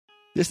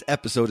This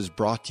episode is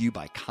brought to you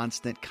by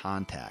Constant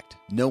Contact.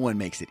 No one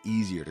makes it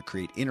easier to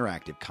create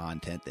interactive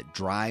content that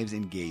drives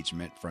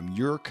engagement from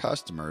your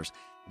customers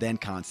than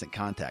Constant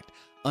Contact.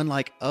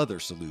 Unlike other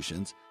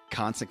solutions,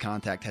 Constant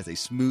Contact has a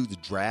smooth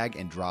drag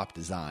and drop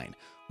design,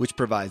 which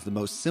provides the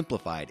most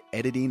simplified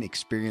editing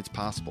experience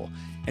possible.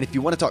 And if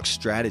you want to talk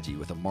strategy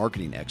with a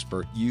marketing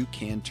expert, you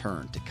can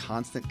turn to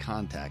Constant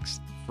Contact's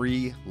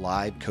free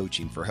live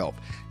coaching for help.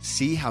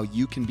 See how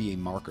you can be a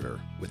marketer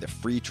with a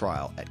free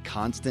trial at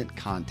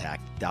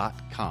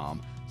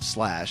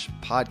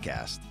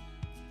constantcontact.com/podcast.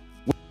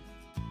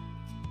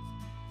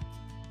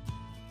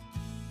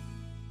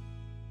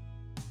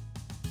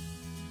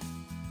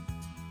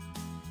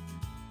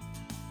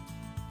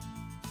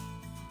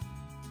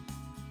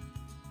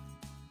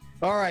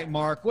 All right,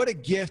 Mark, what a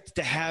gift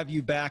to have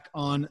you back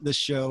on the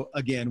show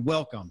again.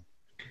 Welcome.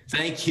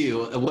 Thank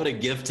you. What a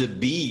gift to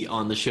be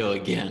on the show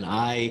again.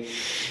 I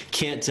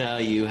can't tell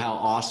you how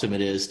awesome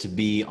it is to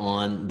be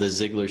on the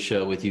Ziglar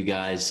Show with you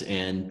guys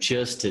and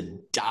just to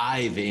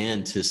dive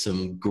into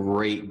some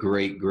great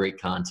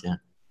content.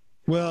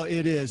 Well,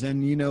 it is.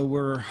 And, you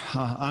know,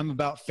 I'm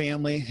about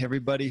family.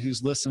 Everybody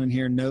who's listening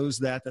here knows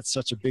that. That's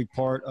such a big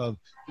part of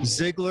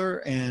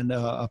Ziglar and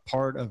a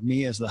part of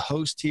me as the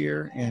host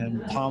here.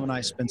 And Tom and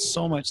I spend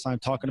so much time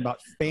talking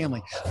about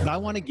family. But I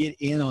want to get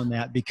in on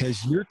that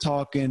because you're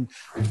talking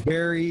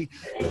very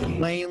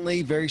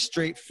plainly, very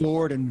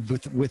straightforward, and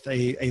with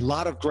a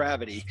lot of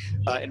gravity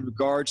in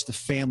regards to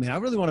family. And I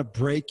really want to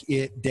break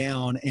it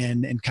down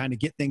and kind of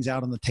get things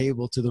out on the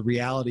table to the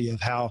reality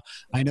of how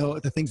I know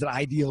the things that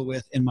I deal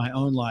with in my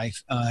own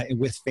life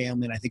with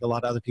family, and I think a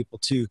lot of other people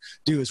too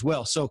do as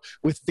well. So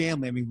with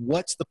family, I mean,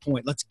 what's the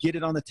point? Let's get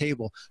it on the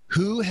table.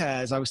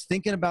 I was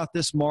thinking about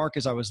this, Mark,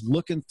 as I was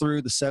looking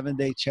through the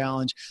 7-day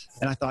challenge,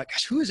 and I thought,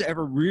 gosh, who has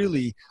ever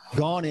really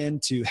gone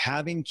into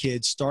having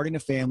kids, starting a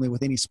family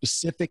with any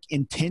specific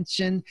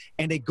intention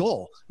and a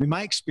goal? I mean,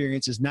 my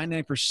experience is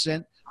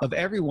 99% of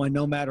everyone,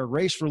 no matter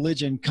race,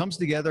 religion, comes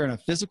together in a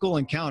physical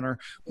encounter,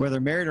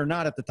 whether married or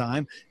not at the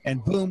time,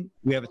 and boom,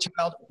 we have a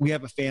child, we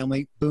have a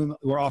family, boom,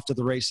 we're off to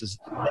the races.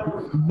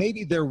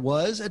 Maybe there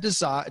was a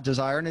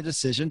desire and a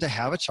decision to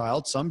have a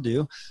child. Some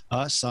do,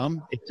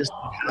 some it just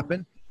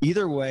happened.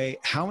 Either way,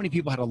 how many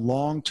people had a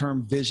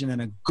long-term vision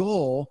and a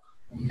goal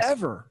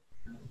ever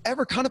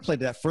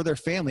contemplated that for their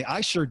family?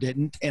 I sure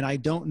didn't, and I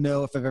don't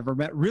know if I've ever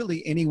met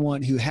really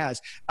anyone who has.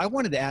 I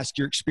wanted to ask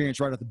your experience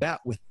right off the bat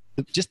with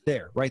just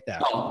there, right there.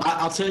 Oh,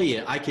 I'll tell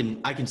you, I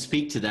can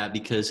speak to that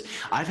because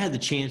I've had the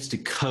chance to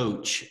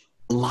coach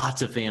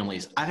lots of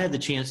families. I've had the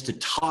chance to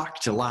talk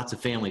to lots of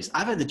families.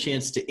 I've had the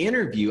chance to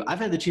interview. I've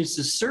had the chance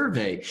to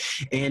survey.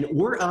 And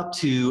we're up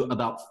to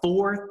about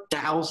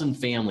 4,000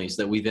 families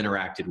that we've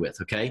interacted with,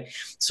 okay?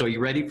 So are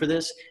you ready for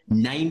this?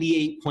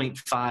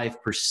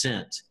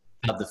 98.5%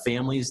 of the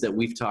families that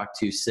we've talked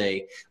to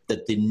say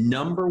that the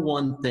number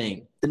one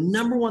thing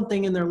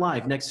in their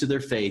life next to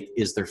their faith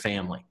is their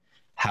family.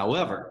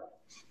 However,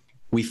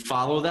 we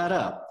follow that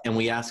up and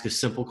we ask a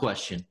simple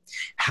question.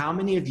 How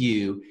many of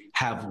you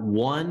have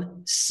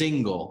one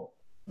single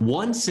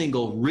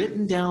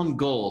written down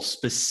goal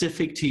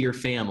specific to your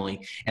family,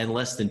 and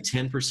less than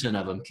 10%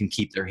 of them can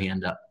keep their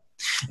hand up?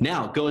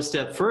 Now, go a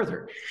step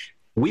further.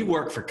 We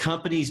work for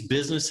companies,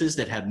 businesses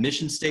that have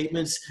mission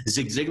statements.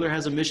 Zig Ziglar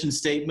has a mission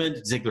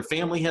statement. Ziglar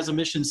Family has a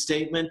mission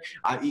statement.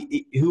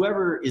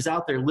 Whoever is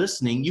out there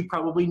listening, you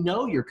probably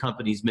know your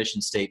company's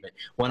mission statement.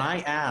 When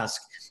I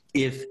ask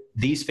if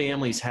these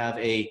families have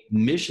a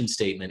mission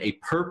statement, a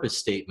purpose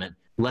statement,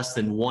 less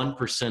than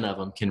 1% of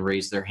them can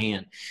raise their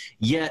hand.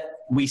 Yet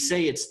we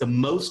say it's the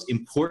most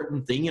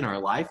important thing in our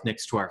life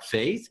next to our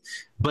faith,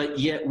 but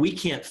yet we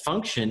can't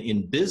function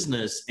in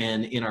business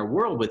and in our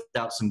world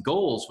without some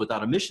goals,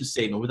 without a mission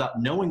statement,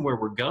 without knowing where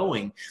we're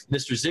going.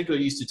 Mr. Ziglar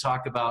used to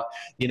talk about,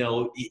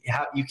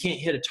 how you can't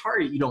hit a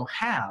target you don't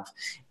have.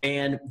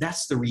 And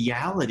that's the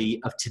reality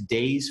of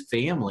today's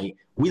family.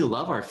 We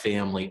love our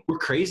family. We're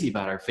crazy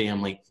about our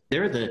family.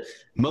 They're the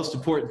most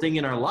important thing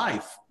in our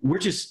life. We're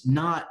just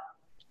not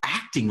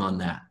acting on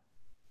that.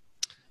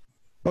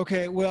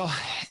 Okay, well,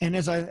 and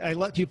as I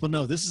let people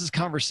know, this is a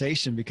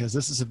conversation because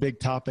this is a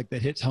big topic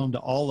that hits home to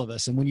all of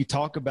us. And when you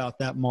talk about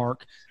that,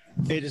 Mark,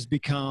 it has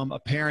become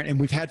apparent, and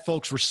we've had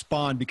folks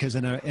respond because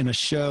in a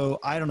show,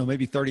 I don't know,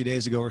 maybe 30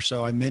 days ago or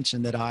so, I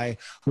mentioned that I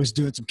was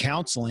doing some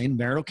counseling,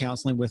 marital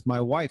counseling with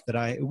my wife.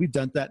 We've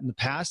done that in the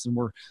past, and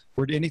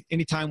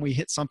anytime we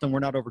hit something we're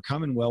not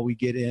overcoming well, we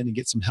get in and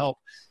get some help.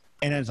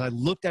 And as I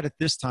looked at it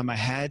this time, I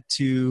had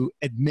to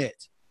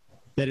admit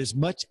that as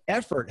much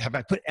effort, have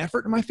I put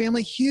effort in my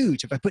family?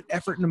 Huge. Have I put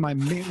effort into my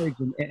marriage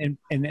and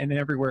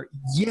everywhere?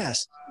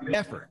 Yes,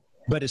 effort.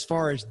 But as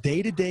far as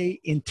day-to-day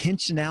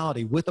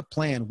intentionality with a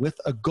plan, with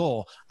a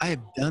goal, I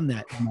have done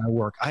that in my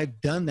work. I've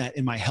done that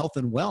in my health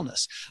and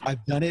wellness.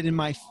 I've done it in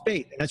my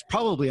faith. And that's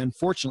probably,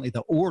 unfortunately,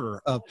 the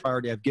order of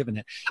priority I've given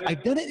it.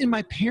 I've done it in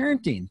my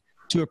parenting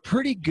to a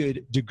pretty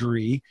good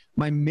degree,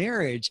 my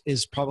marriage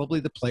is probably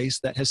the place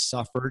that has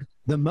suffered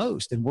the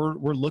most. And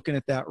we're looking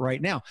at that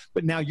right now.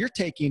 But now you're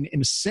taking,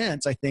 in a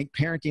sense, I think,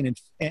 parenting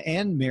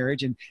and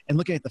marriage and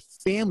looking at the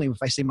family.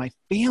 If I say my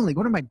family,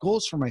 what are my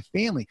goals for my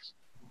family?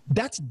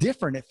 That's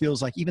different, it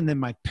feels like, even than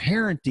my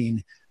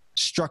parenting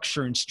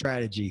structure and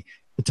strategy.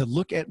 To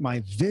look at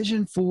my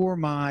vision for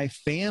my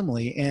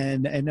family.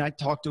 And I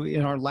talked to,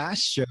 in our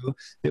last show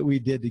that we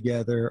did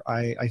together,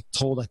 I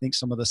told, I think,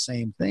 some of the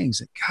same things.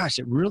 That, gosh,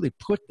 it really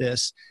put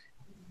this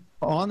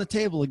on the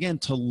table again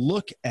to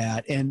look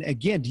at. And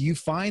again, do you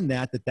find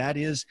that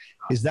is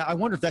that, I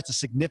wonder if that's a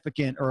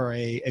significant or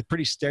a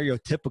pretty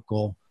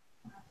stereotypical,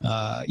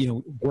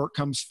 work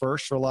comes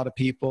first for a lot of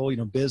people,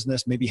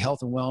 business, maybe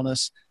health and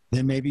wellness,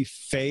 then maybe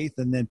faith,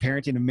 and then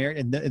parenting and marriage,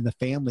 and the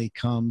family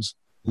comes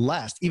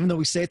last. Even though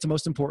we say it's the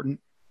most important,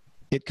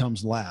 it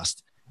comes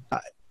last.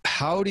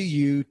 How do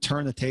you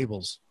turn the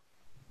tables?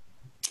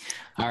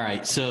 All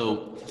right,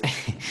 so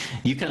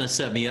you kind of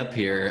set me up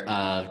here,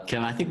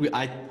 Kevin.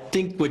 I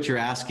think what you're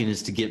asking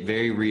is to get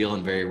very real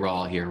and very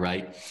raw here,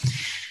 right?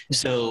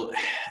 So,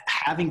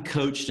 having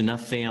coached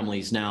enough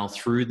families now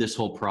through this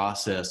whole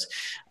process,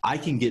 I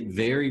can get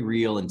very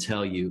real and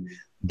tell you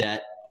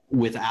that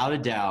without a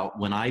doubt,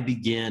 when I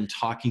begin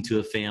talking to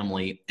a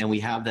family and we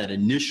have that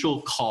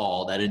initial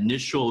call, that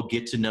initial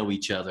get to know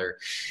each other,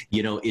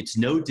 it's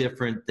no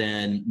different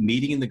than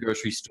meeting in the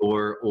grocery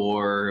store,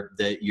 or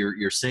that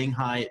you're saying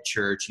hi at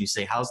church and you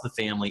say, how's the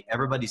family?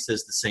 Everybody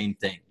says the same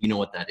thing. You know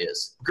what that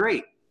is?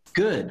 Great,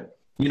 good.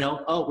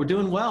 Oh, we're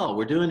doing well.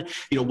 We're doing,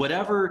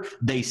 whatever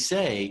they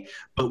say.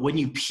 But when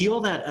you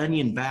peel that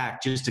onion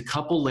back just a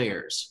couple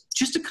layers,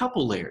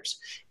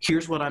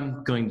 here's what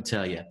I'm going to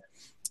tell you.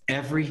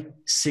 Every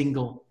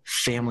single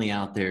family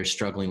out there is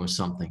struggling with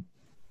something.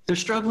 They're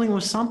struggling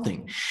with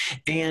something.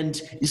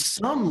 And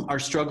some are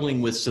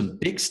struggling with some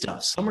big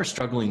stuff. Some are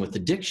struggling with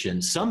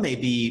addiction. Some may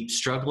be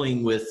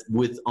struggling with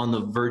on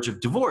the verge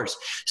of divorce.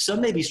 Some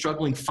may be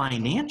struggling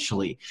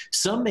financially.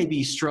 Some may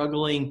be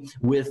struggling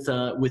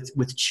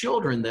with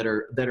children that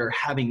are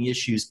having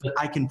issues. But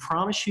I can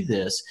promise you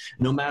this,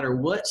 no matter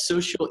what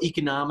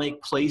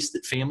socioeconomic place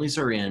that families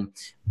are in,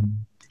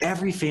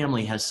 every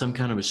family has some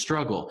kind of a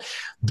struggle.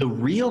 The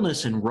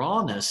realness and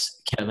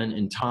rawness, Kevin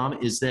and Tom,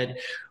 is that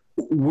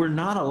we're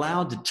not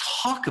allowed to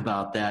talk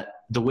about that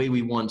the way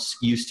we once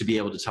used to be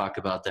able to talk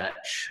about that.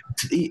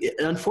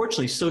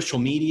 Unfortunately, social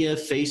media,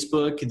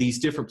 Facebook, these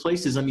different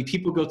places,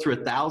 people go through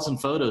 1,000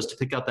 photos to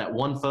pick out that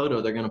one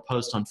photo they're going to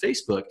post on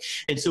Facebook.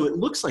 And so it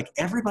looks like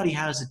everybody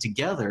has it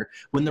together,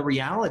 when the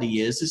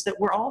reality is that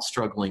we're all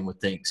struggling with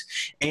things.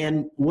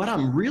 And what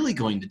I'm really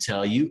going to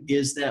tell you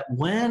is that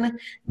when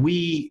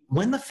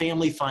the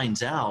family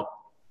finds out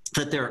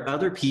that there are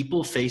other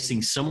people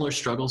facing similar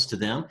struggles to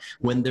them,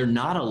 when they're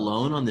not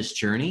alone on this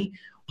journey,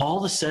 all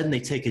of a sudden they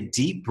take a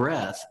deep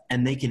breath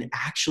and they can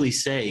actually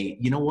say,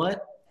 you know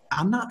what?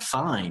 I'm not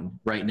fine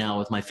right now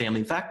with my family.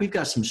 In fact, we've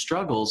got some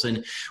struggles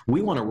and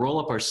we want to roll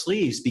up our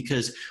sleeves,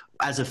 because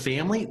as a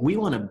family, we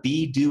want to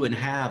be, do, and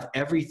have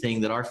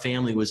everything that our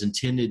family was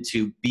intended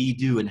to be,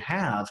 do, and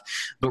have.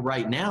 But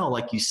right now,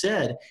 like you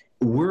said,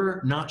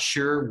 we're not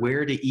sure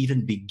where to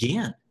even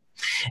begin.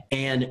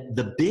 And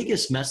the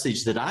biggest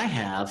message that I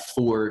have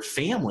for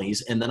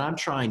families, and that I'm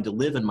trying to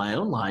live in my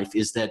own life,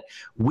 is that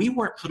we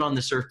weren't put on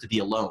this earth to be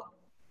alone.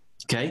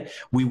 Okay?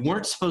 We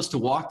weren't supposed to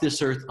walk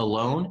this earth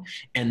alone.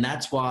 And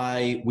that's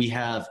why we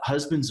have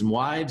husbands and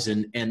wives,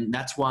 and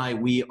that's why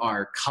we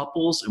are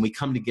couples and we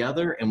come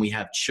together and we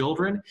have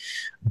children.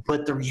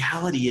 But the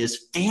reality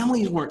is,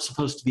 families weren't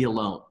supposed to be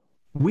alone.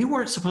 We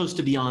weren't supposed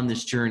to be on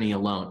this journey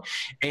alone.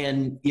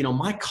 And,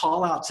 my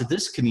call out to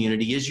this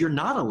community is, you're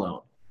not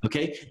alone.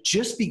 Okay,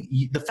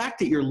 the fact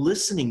that you're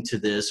listening to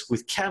this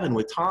with Kevin,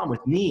 with Tom,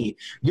 with me,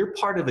 you're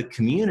part of a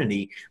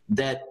community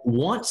that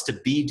wants to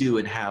be, do,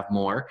 and have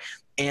more.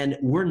 And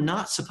we're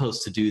not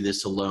supposed to do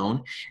this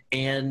alone,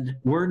 and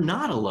we're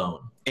not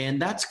alone. And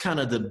that's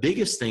kind of the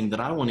biggest thing that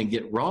I want to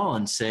get raw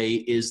and say,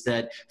 is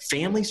that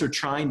families are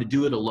trying to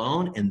do it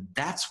alone, and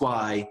that's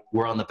why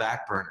we're on the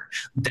back burner.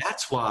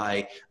 That's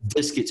why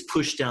this gets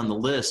pushed down the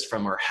list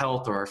from our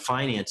health or our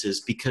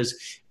finances, because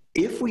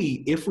if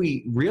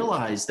we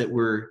realize that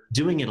we're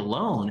doing it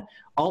alone,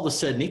 all of a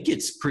sudden it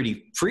gets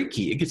pretty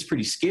freaky. It gets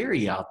pretty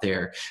scary out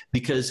there,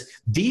 because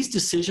these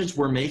decisions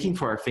we're making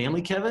for our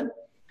family, Kevin,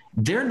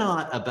 they're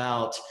not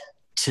about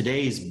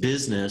today's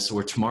business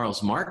or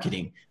tomorrow's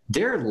marketing.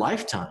 They're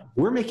lifetime.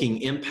 We're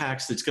making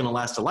impacts that's going to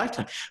last a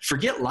lifetime.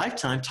 Forget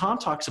lifetime. Tom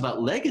talks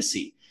about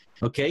legacy.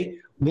 Okay.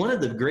 One of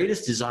the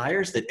greatest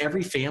desires that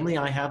every family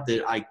I have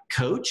that I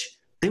coach,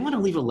 they want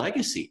to leave a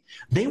legacy.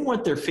 They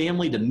want their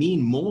family to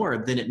mean more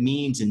than it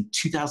means in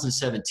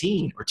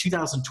 2017 or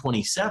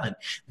 2027.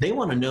 They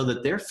want to know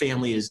that their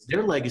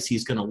legacy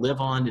is going to live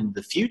on in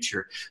the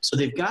future. So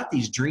they've got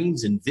these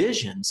dreams and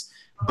visions,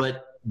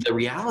 but the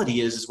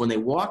reality is when they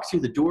walk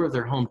through the door of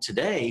their home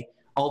today,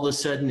 all of a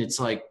sudden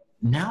it's like,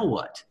 now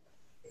what?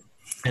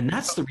 And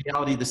that's the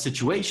reality of the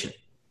situation.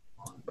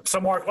 So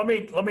Mark, let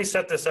me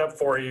set this up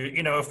for you.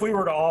 You know, if we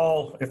were to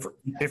all,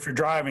 if you're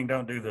driving,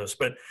 don't do this,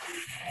 but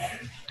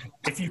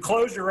if you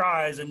close your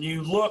eyes and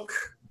you look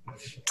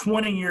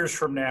 20 years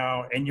from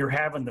now and you're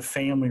having the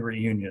family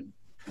reunion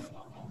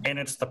and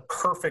it's the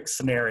perfect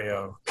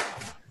scenario,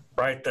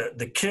 right?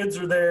 The kids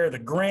are there, the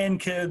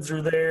grandkids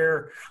are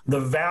there, the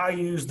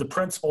values, the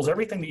principles,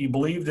 everything that you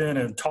believed in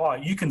and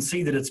taught, you can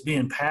see that it's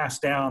being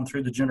passed down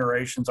through the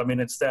generations. I mean,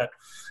 it's that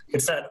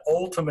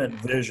ultimate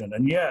vision.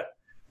 And yet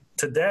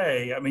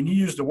today, I mean, you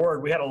used the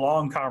word, we had a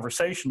long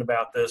conversation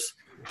about this,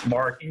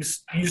 Mark.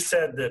 You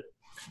said that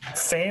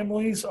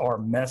families are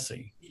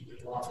messy.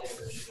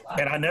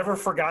 And I never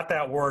forgot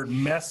that word,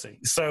 messy.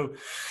 So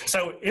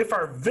if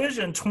our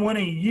vision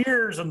 20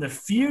 years in the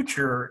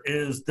future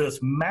is this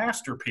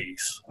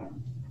masterpiece,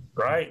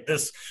 right?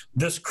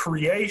 This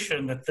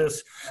creation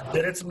that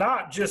it's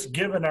not just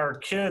giving our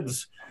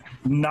kids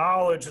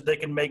knowledge that they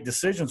can make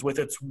decisions with,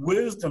 it's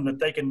wisdom that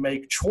they can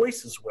make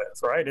choices with,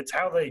 right? It's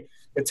how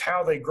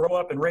they grow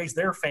up and raise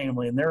their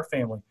family and their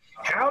family.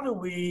 How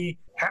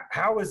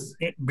is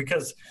it,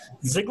 because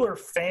Ziglar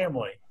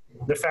Family,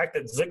 the fact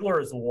that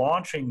Ziglar is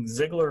launching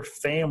Ziglar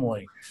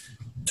Family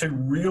to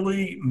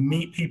really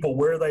meet people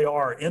where they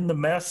are in the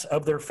mess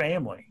of their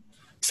family.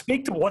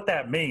 Speak to what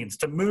that means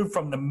to move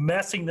from the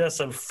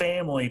messiness of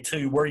family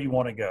to where you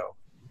want to go.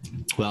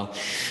 Well,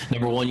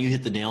 number one, you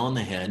hit the nail on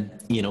the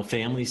head. You know,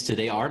 families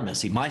today are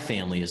messy. My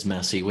family is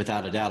messy,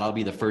 without a doubt. I'll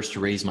be the first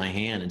to raise my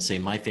hand and say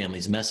my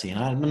family's messy.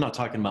 And I'm not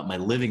talking about my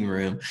living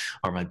room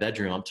or my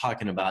bedroom. I'm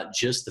talking about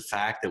just the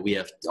fact that we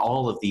have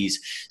all of these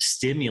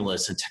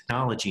stimulus and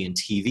technology and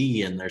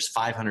TV, and there's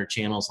 500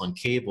 channels on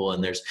cable,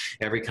 and there's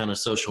every kind of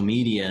social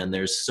media, and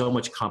there's so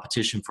much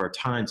competition for our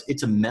times.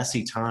 It's a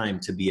messy time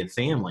to be a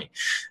family.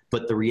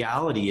 But the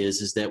reality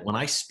is that when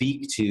I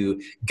speak to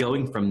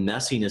going from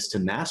messiness to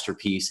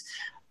masterpiece,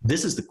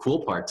 this is the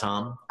cool part,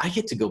 Tom. I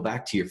get to go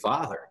back to your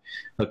father,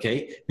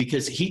 okay?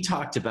 Because he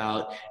talked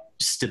about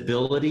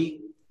stability,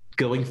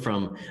 going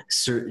from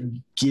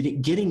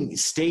getting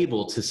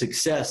stable to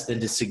success, then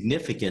to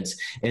significance.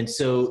 And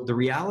so the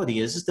reality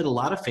is that a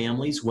lot of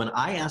families, when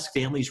I ask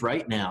families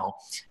right now,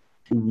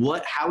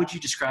 how would you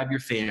describe your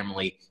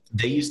family?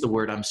 They use the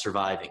word, I'm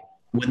surviving.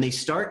 When they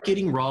start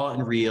getting raw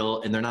and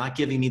real and they're not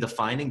giving me the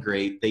fine and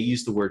great, they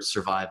use the word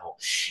survival.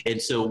 And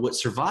so what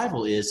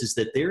survival is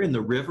that they're in the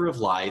river of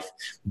life,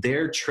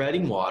 they're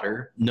treading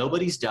water,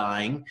 nobody's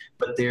dying,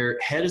 but their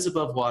head is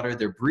above water,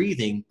 they're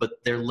breathing,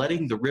 but they're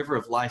letting the river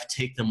of life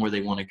take them where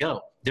they want to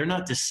go. They're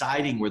not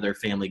deciding where their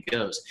family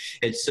goes.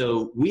 And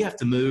so we have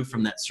to move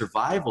from that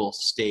survival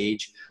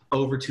stage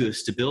over to a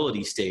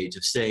stability stage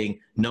of saying,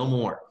 no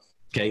more.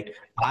 Okay,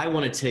 I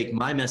want to take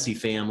my messy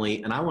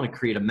family and I want to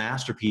create a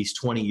masterpiece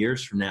 20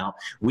 years from now.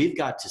 We've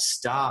got to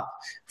stop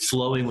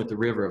flowing with the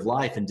river of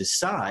life and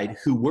decide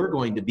who we're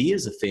going to be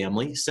as a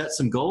family, set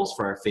some goals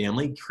for our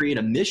family, create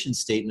a mission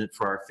statement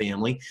for our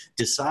family,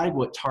 decide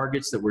what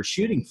targets that we're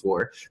shooting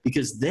for,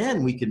 because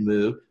then we can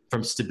move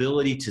from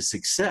stability to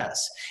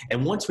success.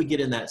 And once we get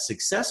in that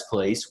success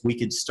place, we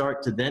can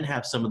start to then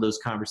have some of those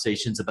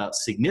conversations about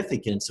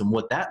significance and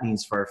what that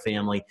means for our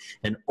family.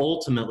 And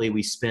ultimately,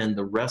 we spend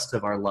the rest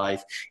of our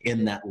life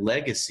in that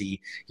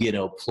legacy,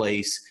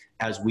 place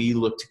as we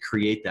look to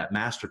create that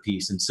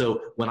masterpiece. And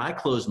so when I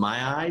close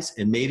my eyes,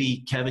 and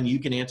maybe Kevin, you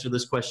can answer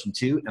this question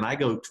too, and I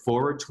go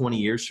forward 20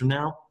 years from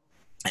now,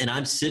 and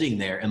I'm sitting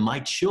there, and my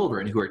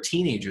children, who are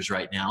teenagers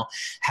right now,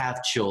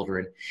 have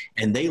children,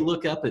 and they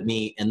look up at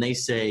me and they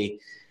say,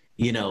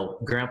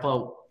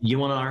 Grandpa, you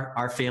know what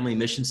our family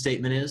mission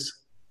statement is?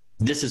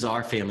 This is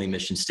our family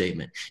mission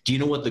statement. Do you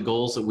know what the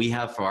goals that we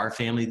have for our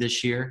family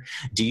this year?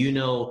 Do you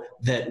know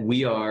that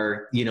we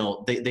are,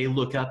 they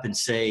look up and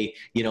say,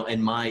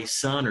 and my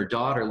son or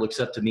daughter looks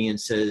up to me and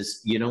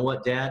says, you know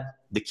what, Dad?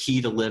 The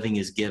key to living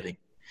is giving.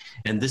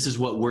 And this is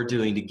what we're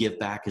doing to give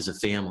back as a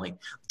family.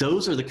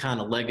 Those are the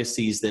kind of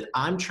legacies that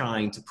I'm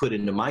trying to put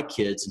into my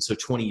kids. And so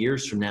 20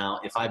 years from now,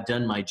 if I've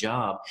done my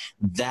job,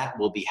 that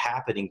will be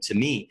happening to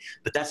me.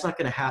 But that's not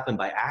going to happen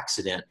by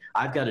accident.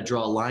 I've got to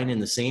draw a line in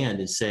the sand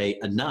and say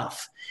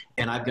enough.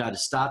 And I've got to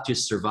stop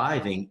just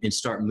surviving and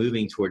start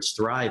moving towards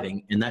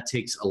thriving. And that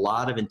takes a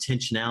lot of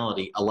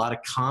intentionality, a lot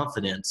of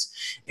confidence,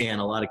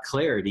 and a lot of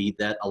clarity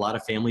that a lot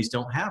of families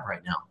don't have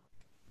right now.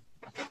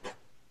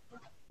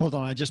 Hold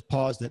on, I just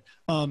paused it.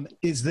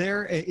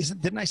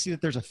 Didn't I see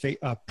that there's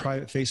a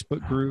private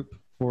Facebook group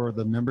for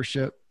the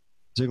membership,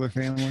 Ziglar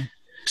Family?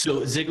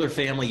 So Ziglar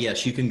Family,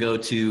 yes, you can go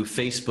to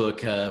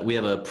Facebook. We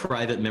have a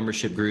private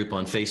membership group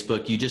on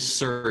Facebook. You just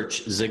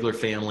search Ziglar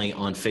Family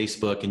on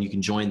Facebook and you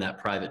can join that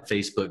private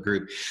Facebook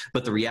group.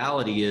 But the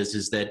reality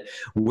is that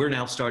we're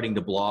now starting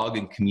to blog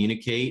and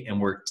communicate, and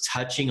we're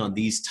touching on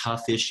these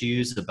tough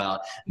issues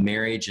about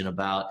marriage and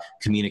about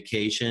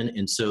communication.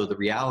 And so the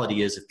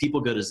reality is if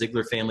people go to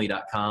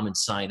ZiglarFamily.com and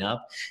sign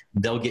up,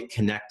 they'll get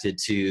connected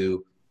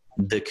to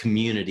the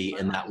community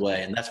in that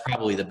way. And that's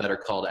probably the better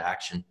call to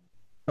action.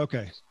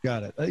 Okay,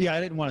 got it. Yeah,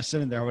 I didn't want to sit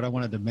in there, but I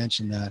wanted to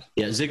mention that.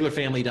 Yeah,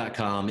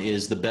 ZiglarFamily.com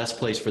is the best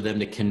place for them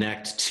to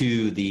connect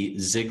to the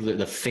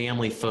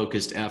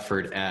family-focused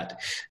effort at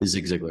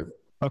Zig Ziglar.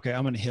 Okay,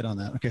 I'm going to hit on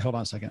that. Okay, hold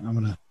on a second. I'm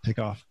going to take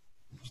off.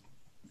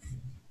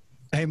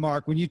 Hey,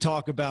 Mark, when you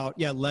talk about,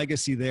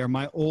 legacy there,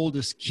 my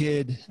oldest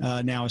kid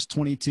now is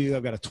 22.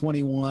 I've got a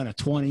 21, a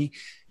 20.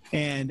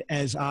 And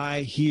as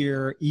I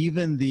hear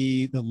even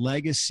the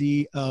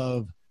legacy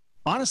of,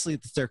 honestly,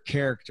 it's their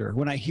character.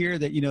 When I hear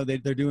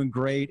that, they're doing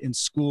great in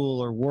school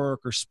or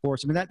work or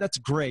sports, I mean, that's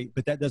great,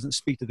 but that doesn't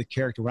speak to the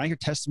character. When I hear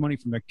testimony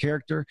from their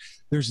character,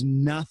 there's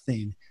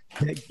nothing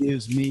that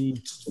gives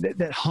me,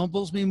 that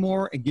humbles me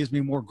more and gives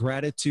me more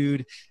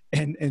gratitude.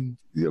 And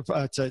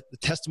it's a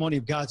testimony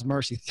of God's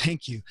mercy.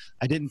 Thank you.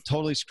 I didn't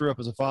totally screw up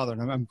as a father,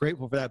 and I'm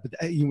grateful for that. But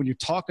when you're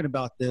talking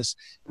about this,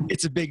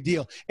 it's a big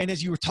deal. And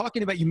as you were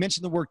talking about, you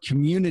mentioned the word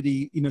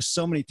community,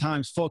 so many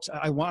times. Folks,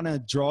 I want to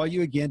draw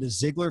you again to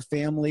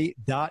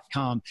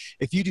ZiglarFamily.com.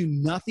 If you do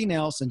nothing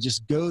else and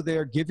just go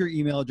there, give your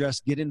email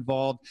address, get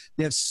involved.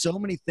 They have so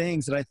many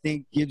things that I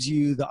think gives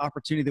you the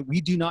opportunity that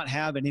we do not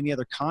have in any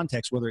other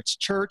context, whether it's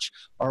church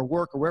or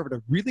work or wherever,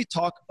 to really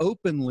talk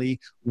openly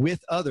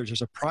with others.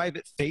 There's a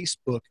private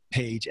Facebook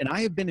page, and I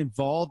have been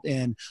involved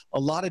in a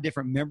lot of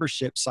different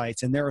membership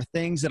sites, and there are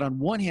things that on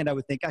one hand I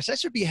would think, gosh, that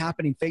should be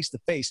happening face to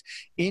face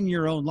in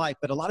your own life,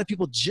 but a lot of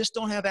people just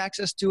don't have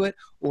access to it,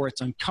 or it's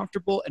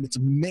uncomfortable. And it's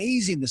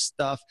amazing the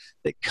stuff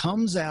that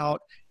comes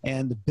out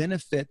and the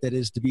benefit that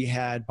is to be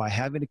had by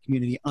having a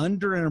community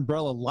under an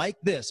umbrella like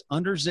this,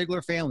 under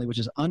Ziglar Family, which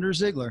is under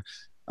Ziglar.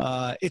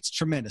 It's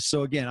tremendous.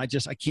 So again,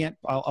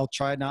 I'll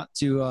try not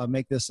to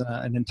make this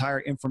an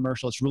entire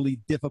infomercial. It's really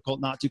difficult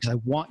not to, because I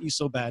want you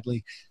so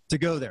badly to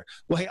go there.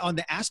 Well, hey, on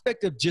the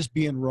aspect of just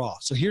being raw.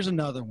 So here's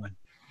another one,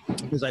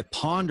 because I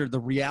pondered the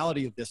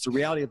reality of this, the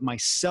reality of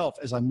myself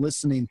as I'm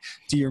listening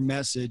to your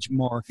message,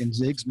 Mark, and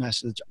Zig's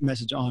message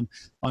on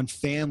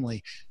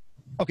family.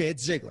 Okay,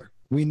 it's Ziglar.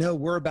 We know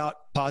we're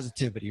about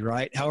positivity,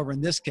 right? However,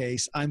 in this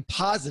case, I'm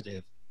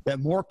positive that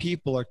more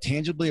people are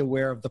tangibly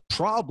aware of the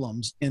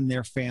problems in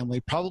their family,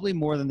 probably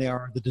more than they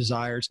are the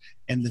desires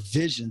and the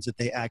visions that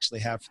they actually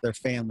have for their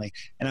family.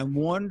 And I'm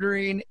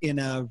wondering, in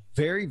a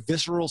very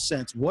visceral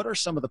sense, what are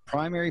some of the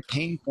primary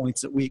pain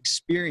points that we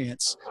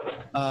experience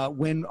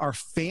when our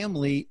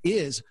family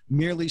is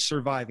merely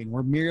surviving?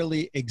 We're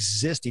merely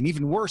existing.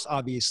 Even worse,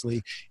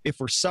 obviously, if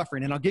we're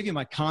suffering. And I'll give you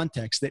my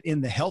context, that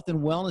in the health and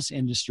wellness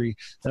industry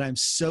that I'm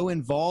so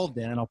involved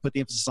in, and I'll put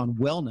the emphasis on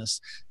wellness,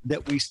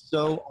 that we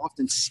so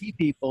often see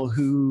people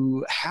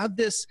who have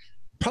this,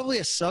 probably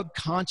a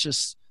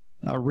subconscious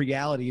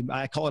reality.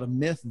 I call it a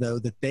myth, though,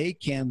 that they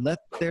can let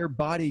their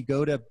body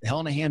go to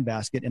hell in a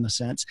handbasket, in a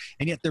sense,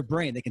 and yet their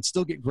brain, they can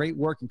still get great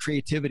work and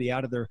creativity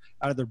out of their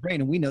brain.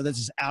 And we know this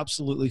is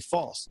absolutely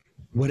false.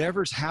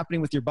 Whatever's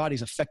happening with your body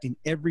is affecting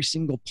every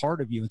single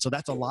part of you. And so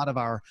that's a lot of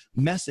our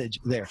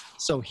message there.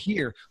 So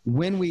here,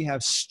 when we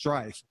have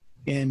strife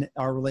in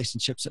our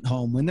relationships at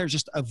home, when there's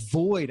just a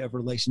void of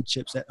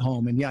relationships at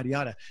home, and yada,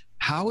 yada,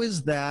 how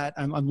is that?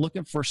 I'm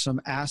looking for some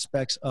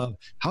aspects of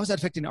how is that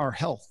affecting our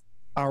health,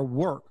 our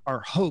work, our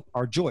hope,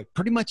 our joy,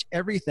 pretty much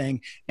everything.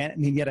 And I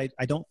mean, yet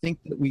I don't think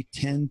that we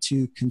tend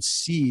to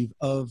conceive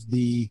of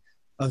the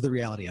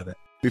reality of it.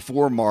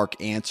 Before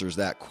Mark answers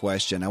that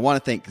question, I want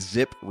to thank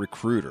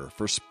ZipRecruiter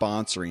for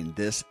sponsoring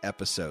this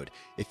episode.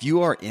 If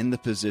you are in the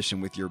position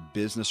with your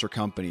business or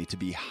company to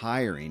be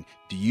hiring,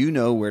 do you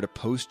know where to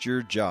post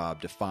your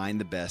job to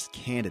find the best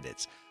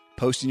candidates?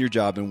 Posting your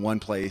job in one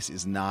place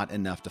is not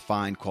enough to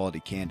find quality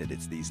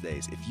candidates these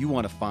days. If you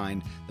want to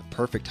find the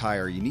perfect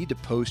hire, you need to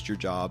post your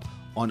job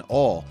on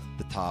all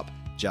the top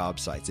job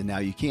sites. And now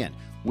you can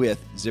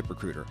with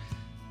ZipRecruiter.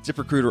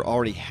 ZipRecruiter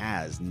already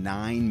has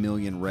 9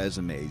 million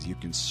resumes you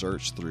can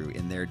search through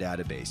in their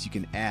database. You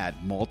can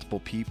add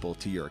multiple people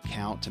to your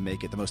account to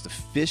make it the most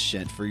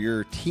efficient for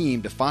your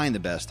team to find the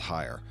best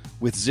hire.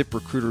 With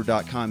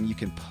ZipRecruiter.com, you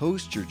can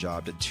post your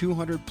job to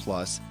 200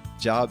 plus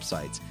job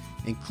sites,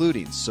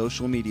 including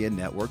social media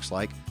networks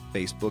like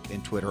Facebook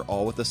and Twitter,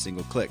 all with a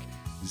single click.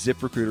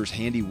 ZipRecruiter's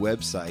handy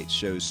website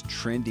shows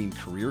trending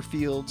career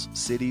fields,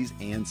 cities,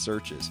 and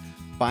searches.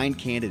 Find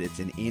candidates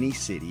in any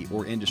city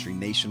or industry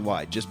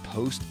nationwide. Just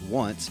post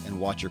once and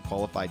watch your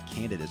qualified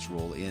candidates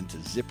roll into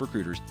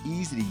ZipRecruiter's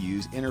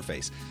easy-to-use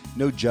interface.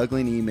 No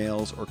juggling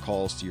emails or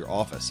calls to your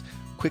office.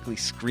 Quickly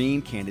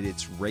screen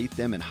candidates, rate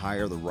them, and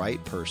hire the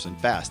right person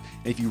fast.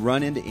 And if you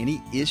run into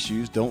any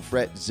issues, don't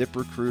fret.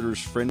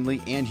 ZipRecruiter's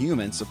friendly and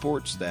human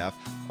support staff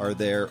are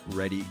there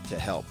ready to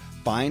help.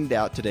 Find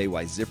out today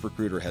why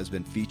ZipRecruiter has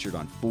been featured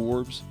on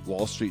Forbes,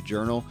 Wall Street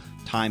Journal,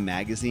 Time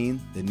Magazine,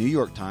 the New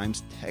York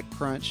Times,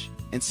 TechCrunch,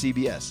 and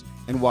CBS,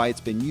 and why it's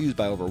been used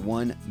by over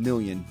 1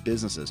 million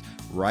businesses.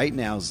 Right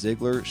now,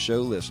 Ziglar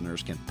Show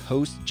listeners can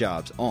post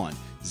jobs on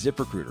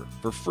ZipRecruiter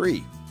for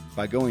free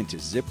by going to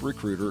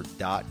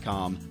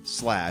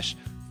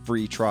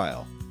ZipRecruiter.com/free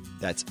trial.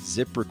 That's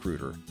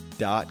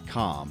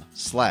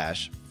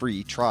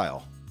ZipRecruiter.com/free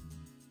trial.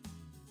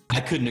 I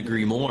couldn't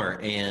agree more.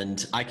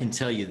 And I can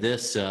tell you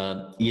this,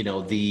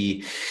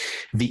 the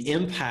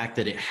impact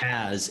that it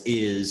has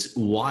is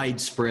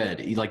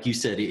widespread. Like you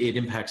said, it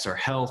impacts our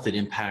health, it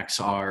impacts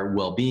our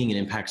well-being, it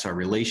impacts our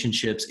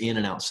relationships in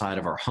and outside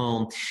of our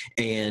home.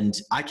 And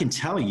I can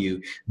tell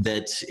you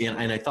that,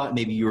 and I thought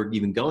maybe you were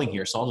even going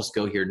here, so I'll just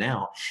go here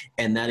now.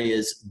 And that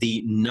is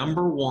the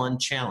number one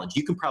challenge.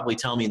 You can probably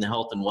tell me in the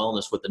health and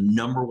wellness what the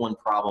number one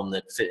problem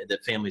that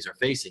families are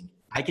facing.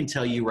 I can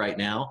tell you right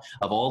now,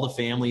 of all the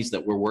families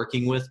that we're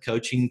working with,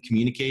 coaching,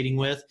 communicating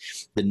with,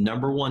 the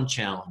number one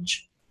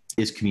challenge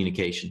is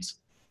communications.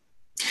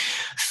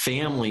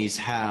 Families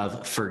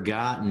have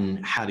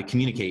forgotten how to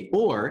communicate,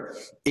 or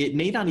it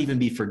may not even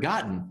be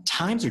forgotten.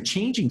 Times are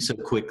changing so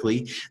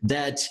quickly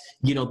that,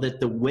 that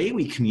the way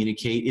we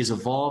communicate is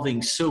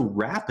evolving so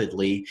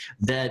rapidly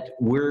that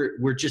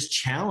we're just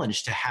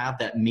challenged to have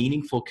that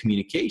meaningful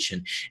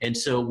communication. And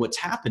so what's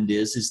happened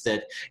is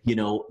that,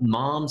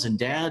 moms and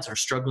dads are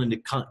struggling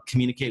to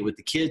communicate with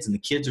the kids, and the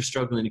kids are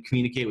struggling to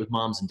communicate with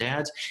moms and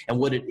dads. And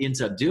what it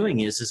ends up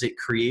doing is it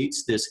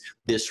creates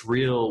this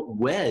real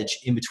wedge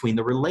in between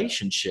the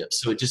relationships.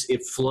 So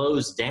it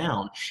flows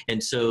down.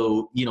 And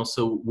so,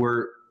 so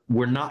we're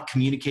not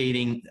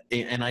communicating.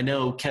 And I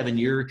know, Kevin,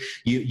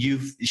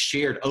 you've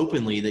shared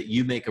openly that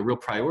you make a real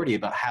priority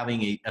about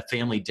having a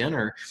family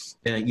dinner,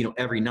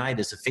 every night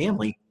as a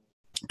family.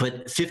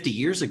 But 50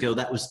 years ago,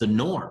 that was the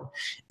norm.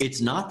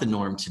 It's not the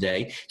norm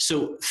today.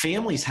 So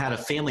families had a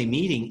family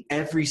meeting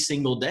every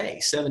single day,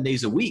 7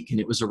 days a week, and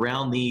it was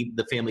around the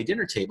family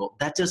dinner table.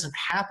 That doesn't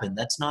happen.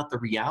 That's not the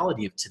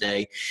reality of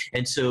today.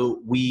 And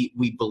so we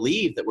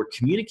believe that we're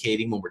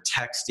communicating when we're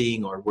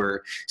texting or we're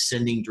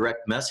sending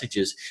direct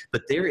messages,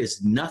 but there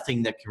is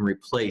nothing that can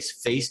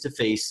replace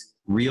face-to-face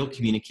real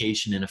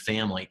communication in a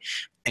family.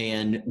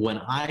 And when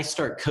I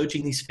start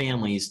coaching these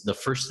families, the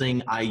first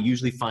thing I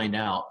usually find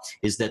out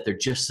is that they're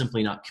just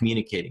simply not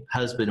communicating.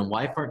 Husband and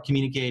wife aren't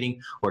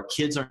communicating, or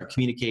kids aren't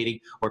communicating,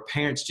 or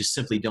parents just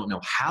simply don't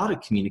know how to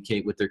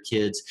communicate with their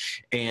kids,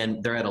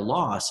 and they're at a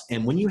loss.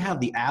 And when you have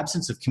the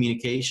absence of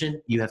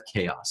communication, you have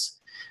chaos.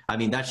 I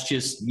mean, that's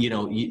just,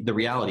 the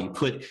reality.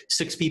 Put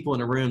 6 people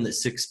in a room that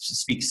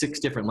speak 6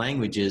 different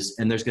languages,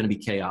 and there's going to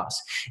be chaos.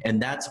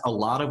 And that's a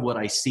lot of what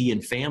I see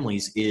in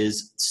families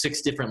is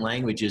 6 different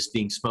languages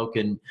being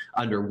spoken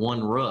under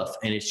one roof.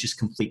 And it's just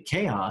complete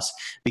chaos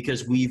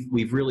because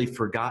we've really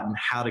forgotten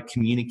how to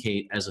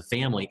communicate as a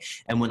family.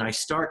 And when I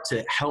start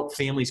to help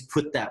families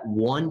put that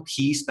one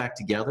piece back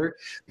together,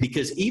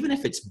 because even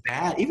if it's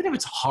bad, even if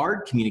it's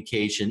hard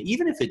communication,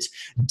 even if it's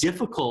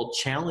difficult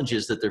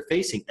challenges that they're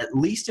facing, at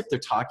least if they're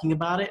talking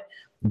about it,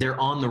 they're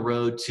on the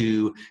road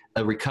to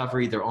a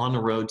recovery. They're on the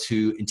road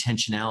to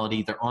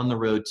intentionality. They're on the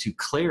road to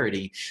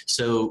clarity.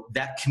 So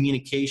that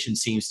communication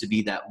seems to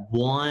be that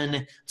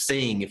one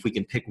thing, if we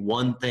can pick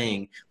one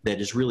thing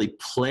that is really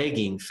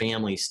plaguing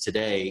families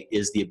today,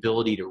 is the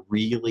ability to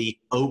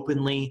really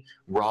openly,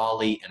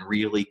 rawly, and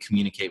really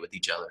communicate with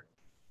each other.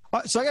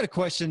 So I got a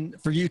question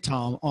for you,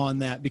 Tom, on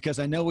that, because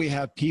I know we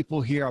have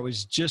people here. I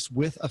was just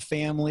with a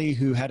family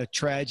who had a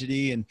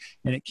tragedy, and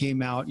it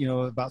came out,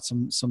 about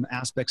some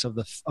aspects of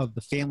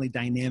the family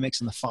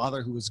dynamics and the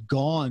father who was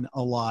gone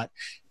a lot.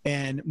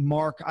 And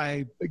Mark,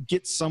 I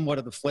get somewhat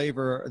of the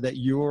flavor that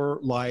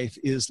your life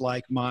is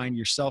like mine.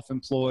 You're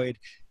self-employed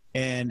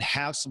and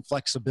have some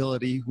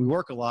flexibility. We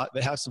work a lot,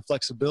 but have some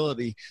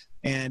flexibility.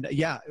 And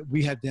yeah,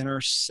 we have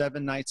dinner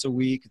 7 nights a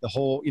week, the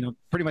whole,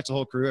 pretty much the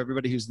whole crew,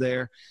 everybody who's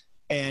there.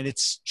 And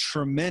it's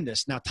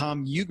tremendous. Now,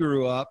 Tom, you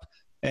grew up,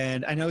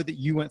 and I know that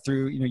you went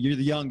through, you're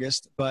the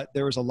youngest, but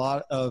there was a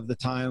lot of the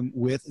time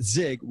with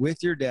Zig,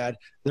 with your dad.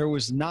 There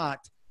was not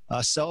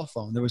a cell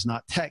phone. There was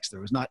not text.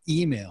 There was not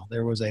email.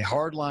 There was a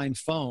hardline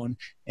phone.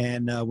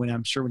 And when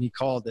he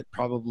called, it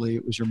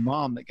was your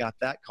mom that got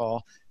that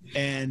call.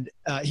 And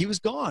he was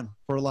gone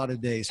for a lot of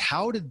days.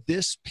 How did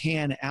this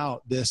pan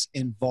out, this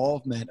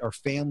involvement or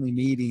family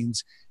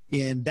meetings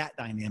in that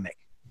dynamic?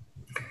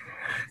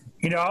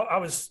 I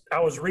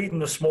was reading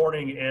this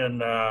morning in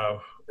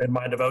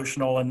my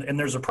devotional, and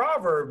there's a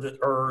proverb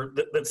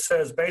that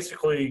says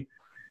basically,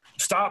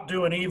 stop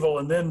doing evil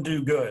and then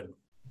do good.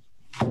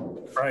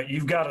 Right?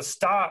 You've got to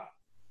stop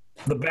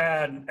the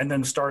bad and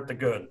then start the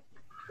good.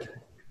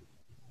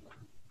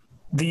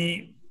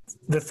 The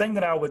thing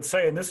that I would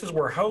say, and this is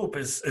where hope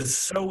is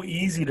so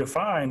easy to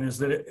find, is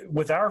that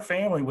with our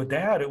family, with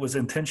Dad, it was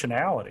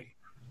intentionality.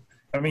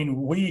 I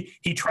mean,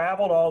 he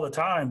traveled all the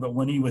time, but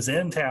when he was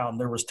in town,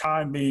 there was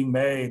time being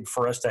made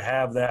for us to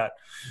have that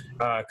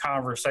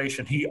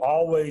conversation. He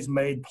always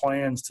made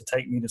plans to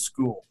take me to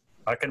school.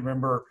 I can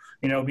remember,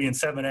 being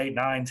 7, 8,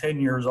 9, 10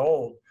 years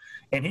old,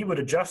 and he would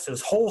adjust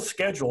his whole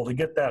schedule to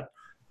get that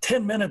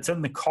 10 minutes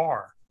in the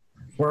car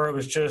where it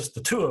was just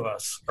the two of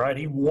us, right?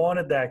 He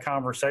wanted that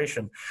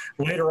conversation.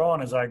 Later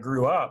on, as I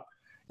grew up,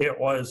 it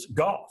was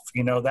golf.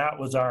 That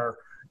was our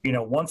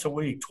once a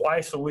week,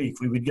 twice a week,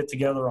 we would get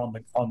together on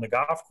the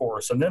golf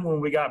course. And then when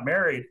we got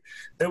married,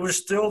 there was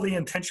still the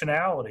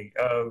intentionality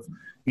of,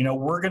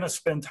 we're going to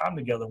spend time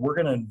together. We're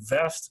going to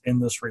invest in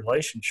this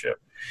relationship.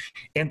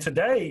 And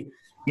today,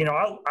 you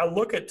know, I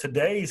look at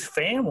today's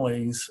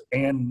families,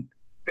 and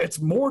it's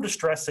more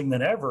distressing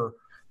than ever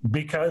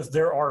because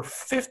there are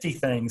 50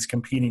 things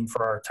competing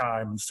for our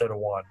time instead of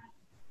one,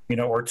 you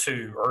know, or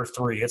two or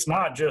three. It's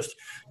not just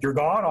you're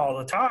gone all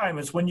the time.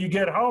 It's when you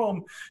get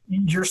home,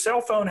 your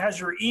cell phone has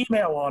your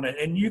email on it,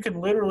 and you can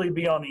literally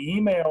be on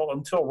email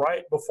until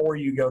right before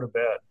you go to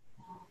bed.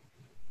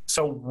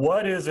 So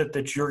what is it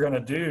that you're going to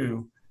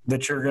do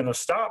that you're going to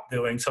stop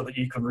doing so that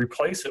you can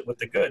replace it with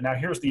the good? Now,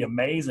 here's the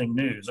amazing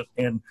news.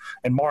 And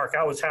Mark,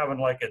 I was having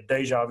like a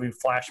deja vu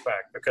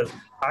flashback because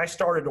I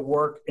started to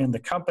work in the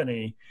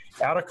company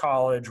out of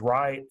college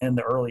right in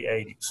the early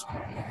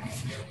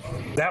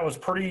 80s. That was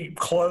pretty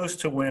close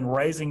to when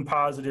Raising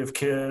Positive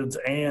Kids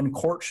and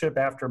Courtship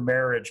After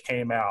Marriage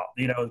came out,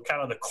 you know,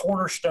 kind of the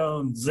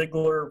cornerstone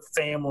Ziglar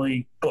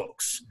Family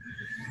books.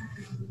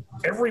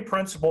 Every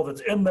principle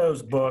that's in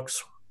those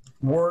books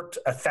worked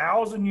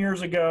 1,000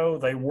 years ago,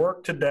 they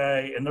work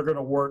today, and they're going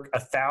to work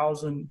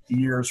 1,000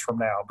 years from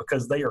now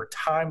because they are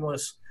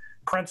timeless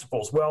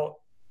principles. Well,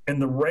 in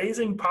the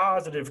Raising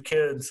Positive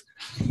Kids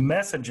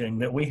messaging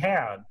that we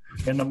had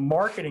in the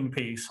marketing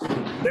piece,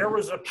 there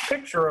was a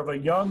picture of a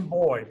young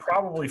boy,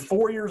 probably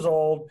 4 years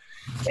old,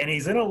 and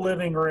he's in a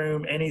living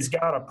room, and he's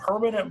got a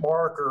permanent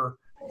marker,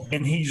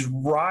 and he's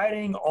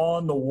writing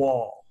on the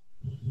wall.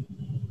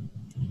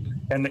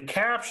 And the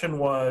caption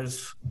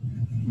was,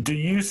 "Do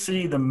you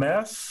see the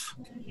mess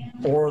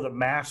or the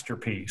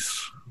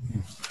masterpiece?"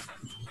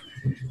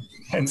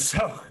 And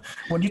so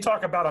when you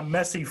talk about a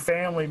messy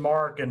family,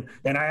 Mark, and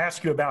I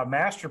ask you about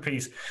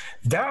masterpiece,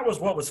 that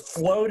was what was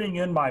floating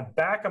in my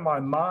back of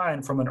my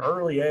mind from an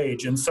early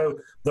age. And so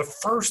the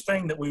first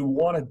thing that we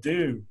want to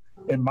do,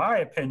 in my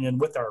opinion,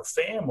 with our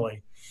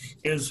family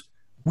is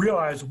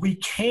realize we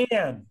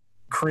can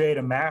create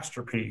a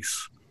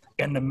masterpiece.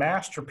 And the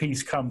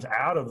masterpiece comes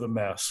out of the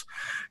mess.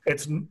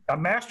 A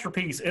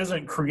masterpiece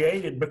isn't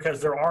created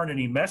because there aren't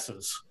any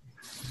messes.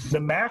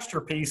 The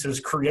masterpiece is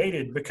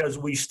created because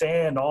we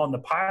stand on the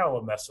pile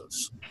of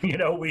messes. You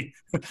know, we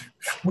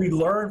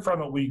learn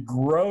from it, we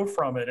grow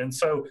from it. And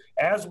so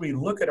as we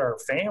look at our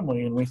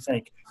family and we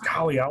think,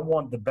 golly, I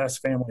want the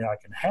best family I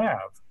can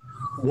have,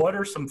 what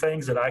are some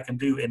things that I can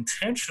do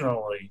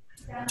intentionally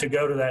to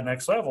go to that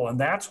next level? And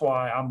that's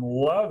why I'm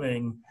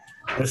loving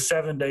the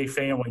 7-day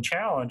family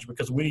challenge,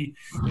 because we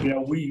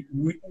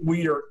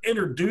are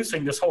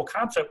introducing this whole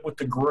concept with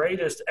the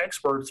greatest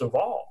experts of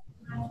all.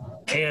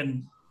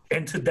 And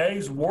in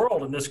today's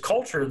world, in this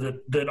culture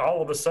that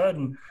all of a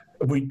sudden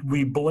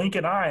we blink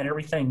an eye and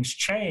everything's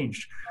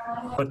changed.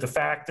 But the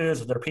fact is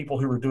that there are people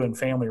who are doing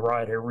family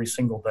right every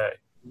single day.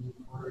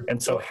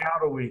 And so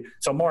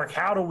Mark,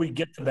 how do we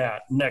get to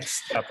that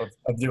next step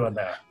of doing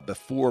that?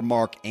 Before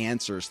Mark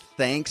answers,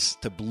 thanks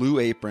to Blue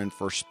Apron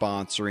for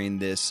sponsoring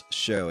this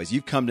show. As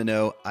you've come to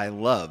know, I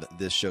love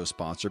this show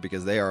sponsor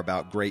because they are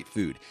about great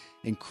food.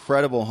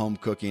 Incredible home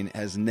cooking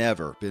has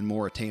never been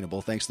more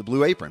attainable thanks to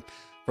Blue Apron.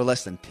 For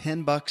less than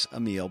 $10 a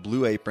meal,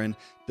 Blue Apron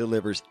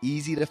delivers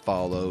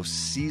easy-to-follow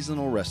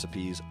seasonal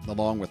recipes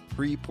along with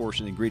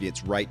pre-portioned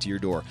ingredients right to your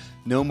door.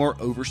 No more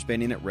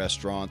overspending at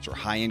restaurants or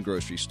high-end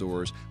grocery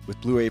stores. With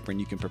Blue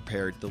Apron, you can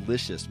prepare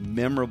delicious,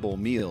 memorable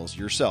meals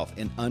yourself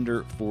in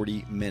under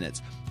 40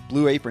 minutes.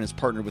 Blue Apron is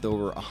partnered with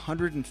over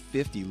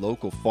 150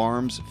 local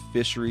farms,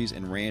 fisheries,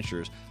 and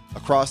ranchers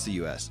across the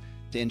U.S.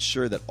 to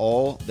ensure that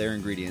all their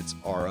ingredients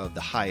are of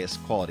the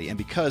highest quality. And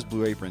because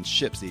Blue Apron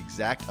ships the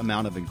exact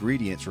amount of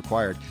ingredients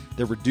required,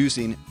 they're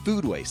reducing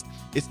food waste.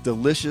 It's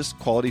delicious,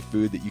 quality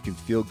food that you can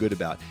feel good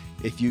about.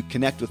 If you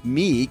connect with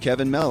me,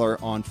 Kevin Miller,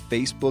 on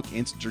Facebook,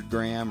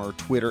 Instagram, or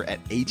Twitter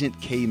at Agent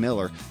K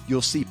Miller,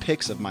 you'll see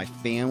pics of my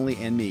family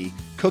and me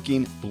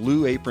cooking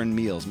Blue Apron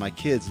meals. My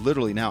kids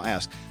literally now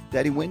ask,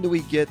 Daddy, when do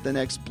we get the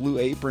next Blue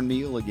Apron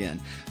meal again?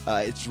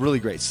 It's really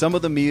great. Some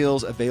of the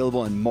meals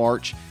available in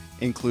March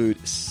include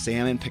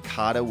salmon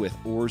piccata with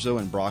orzo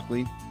and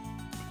broccoli,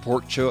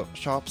 pork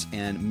chops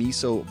and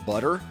miso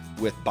butter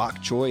with bok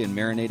choy and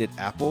marinated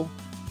apple,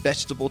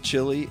 vegetable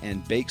chili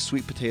and baked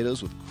sweet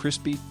potatoes with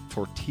crispy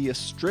tortilla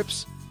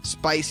strips,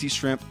 spicy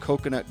shrimp,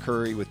 coconut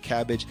curry with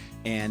cabbage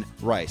and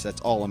rice.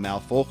 That's all a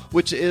mouthful,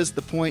 which is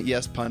the point,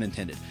 yes, pun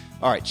intended.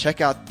 All right, check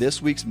out this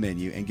week's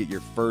menu and get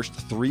your first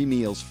 3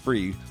 meals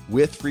free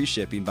with free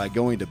shipping by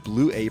going to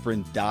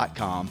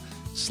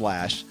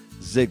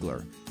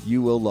blueapron.com/Ziglar.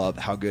 You will love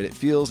how good it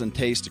feels and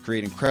tastes to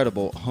create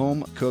incredible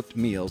home-cooked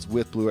meals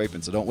with Blue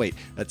Apron. So don't wait.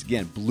 That's,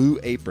 again,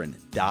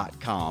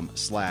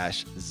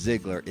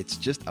 blueapron.com/Ziglar. It's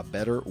just a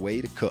better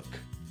way to cook.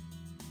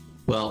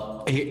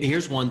 Well,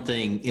 here's one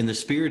thing. In the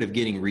spirit of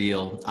getting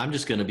real, I'm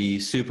just going to be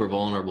super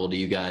vulnerable to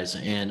you guys,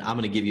 and I'm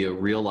going to give you a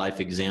real-life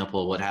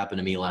example of what happened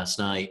to me last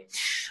night.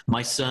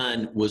 My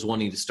son was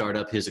wanting to start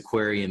up his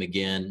aquarium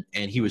again,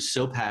 and he was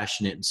so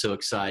passionate and so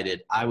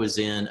excited. I was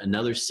in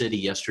another city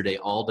yesterday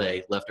all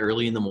day, left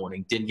early in the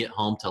morning, didn't get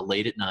home till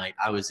late at night.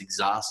 I was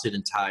exhausted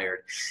and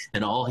tired,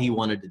 and all he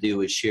wanted to do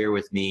was share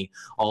with me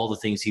all the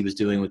things he was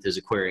doing with his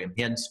aquarium.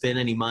 He hadn't spent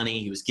any money.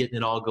 He was getting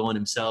it all going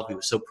himself. He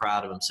was so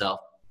proud of himself.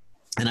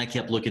 And I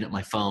kept looking at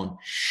my phone,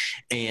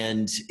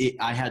 and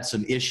I had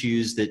some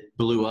issues that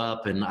blew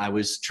up, and I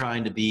was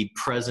trying to be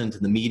present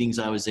in the meetings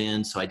I was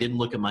in. So I didn't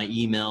look at my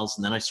emails,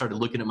 and then I started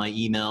looking at my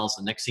emails,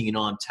 and next thing you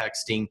know, I'm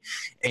texting,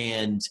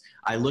 and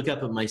I look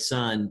up at my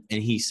son,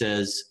 and he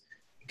says,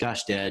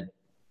 "Gosh, Dad,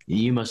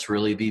 you must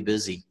really be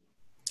busy."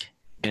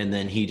 And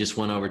then he just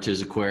went over to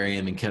his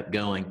aquarium and kept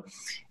going.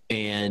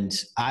 And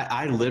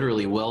I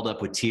literally welled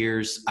up with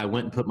tears. I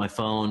went and put my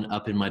phone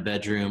up in my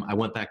bedroom. I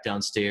went back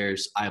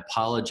downstairs. I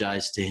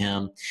apologized to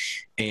him.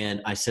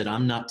 And I said,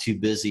 "I'm not too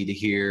busy to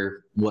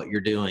hear what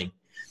you're doing."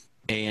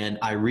 And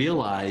I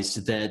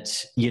realized that,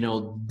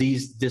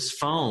 this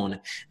phone,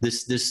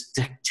 this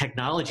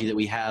technology that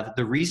we have,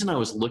 the reason I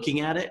was looking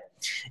at it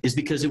is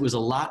because it was a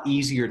lot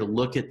easier to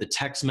look at the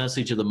text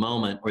message of the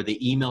moment or the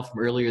email from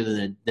earlier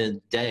in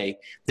the day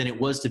than it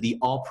was to be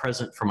all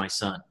present for my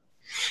son.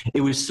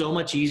 It was so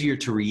much easier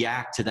to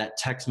react to that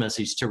text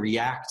message, to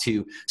react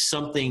to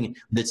something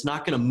that's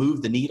not going to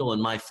move the needle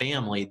in my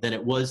family, than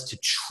it was to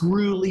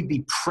truly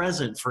be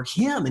present for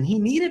him. And he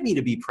needed me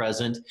to be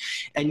present.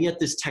 And yet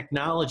this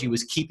technology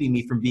was keeping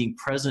me from being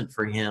present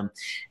for him.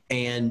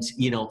 And,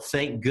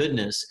 thank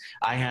goodness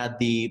I had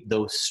the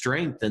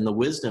strength and the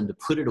wisdom to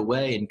put it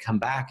away and come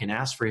back and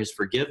ask for his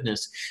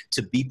forgiveness,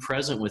 to be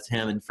present with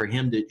him and for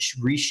him to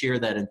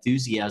reshare that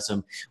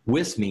enthusiasm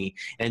with me.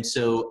 And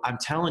so I'm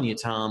telling you,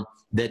 Tom,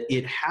 that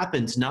it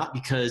happens not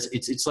because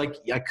it's like,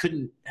 I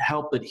couldn't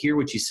help but hear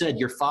what you said.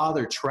 Your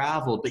father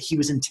traveled, but he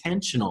was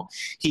intentional.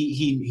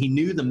 He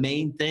knew the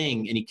main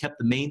thing, and he kept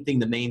the main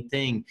thing,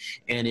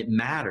 and it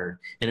mattered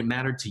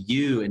to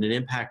you, and it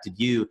impacted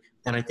you.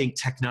 And I think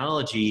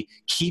technology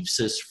keeps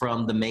us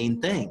from the main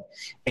thing.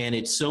 And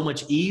it's so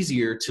much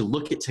easier to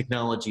look at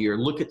technology or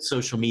look at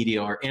social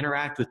media or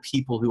interact with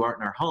people who aren't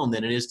in our home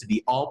than it is to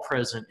be all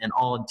present and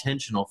all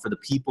intentional for the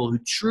people who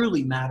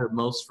truly matter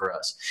most for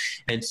us.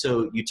 And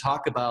so you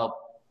talk about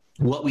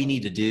what we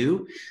need to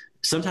do.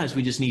 Sometimes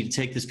we just need to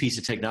take this piece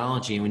of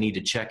technology and we need to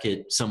check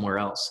it somewhere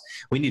else.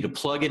 We need to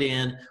plug it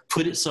in,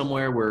 put it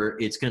somewhere where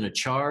it's going to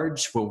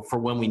charge for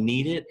when we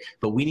need it,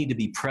 but we need to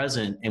be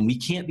present, and we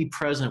can't be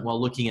present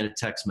while looking at a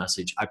text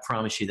message. I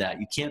promise you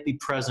that. You can't be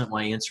present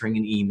while answering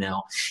an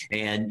email,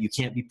 and you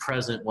can't be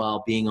present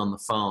while being on the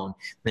phone.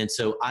 And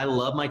so I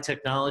love my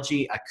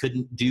technology. I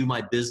couldn't do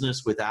my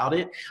business without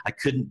it. I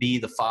couldn't be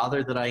the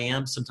father that I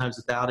am sometimes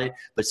without it,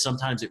 but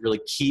sometimes it really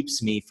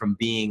keeps me from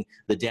being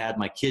the dad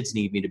my kids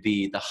need me to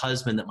be, the husband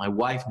that my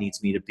wife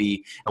needs me to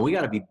be. And we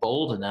got to be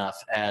bold enough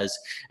as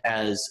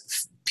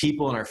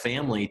people in our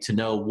family to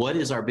know what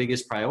is our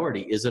biggest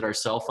priority. Is it our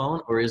cell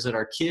phone, or is it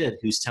our kid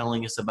who's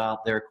telling us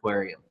about their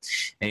aquarium?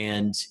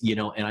 And,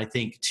 and I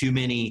think too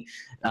many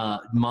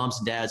moms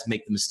and dads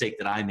make the mistake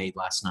that I made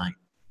last night.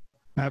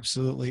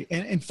 Absolutely.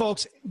 And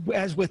folks,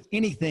 as with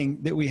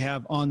anything that we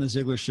have on the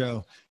Ziglar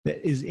Show,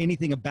 that is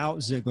anything about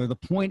Ziglar, the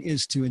point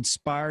is to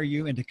inspire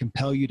you and to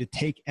compel you to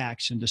take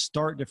action, to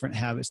start different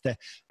habits, to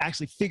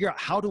actually figure out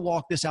how to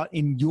walk this out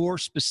in your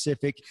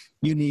specific,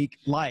 unique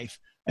life.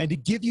 And to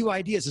give you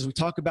ideas as we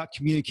talk about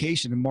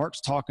communication, and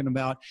Mark's talking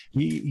about,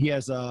 he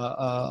has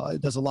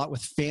does a lot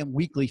with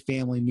weekly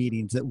family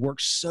meetings that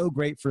works so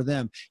great for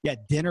them. Yeah,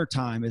 dinner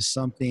time is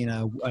something,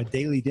 a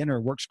daily dinner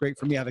works great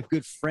for me. I have a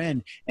good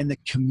friend, and the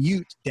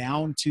commute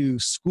down to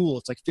school,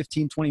 it's like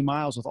 15, 20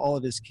 miles with all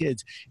of his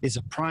kids, is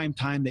a prime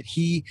time that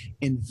he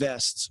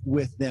invests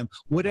with them.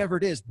 Whatever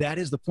it is, that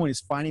is the point, is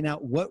finding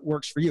out what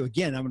works for you.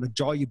 Again, I'm going to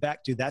draw you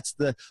back to, that's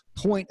the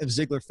point of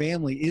Ziglar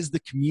Family, is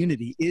the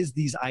community, is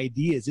these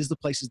ideas, is the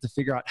places to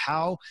figure out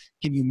how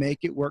can you make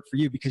it work for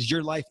you, because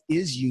your life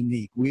is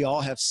unique. We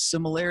all have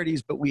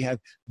similarities, but we have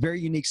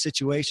very unique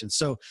situations.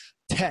 So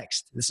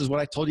text, this is what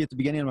I told you at the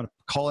beginning. I'm going to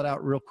call it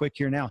out real quick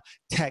here now.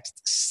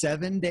 Text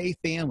 7-Day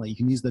Family. You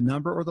can use the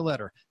number or the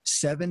letter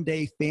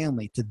 7-Day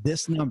Family to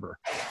this number,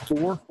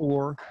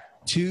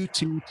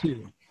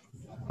 44222.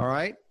 All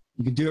right.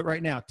 You can do it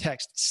right now.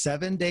 Text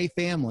 7-Day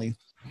Family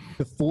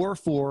to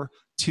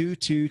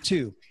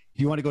 44222.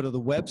 If you want to go to the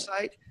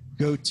website,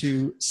 go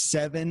to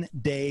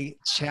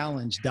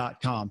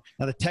 7daychallenge.com.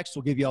 Now the text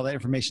will give you all that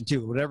information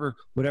too, whatever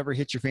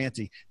hits your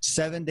fancy.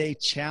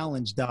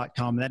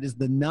 7daychallenge.com. That is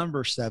the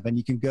number 7.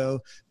 You can go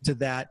to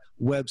that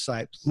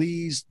website.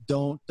 Please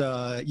don't,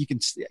 I'd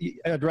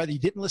rather you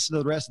didn't listen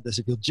to the rest of this.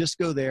 If you'll just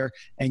go there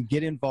and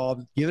get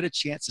involved, give it a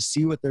chance to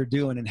see what they're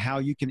doing and how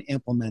you can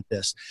implement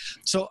this.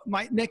 So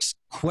my next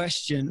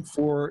question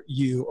for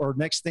you, or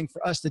next thing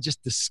for us to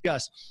just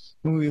discuss,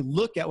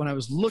 when I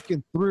was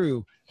looking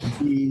through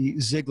the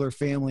Ziglar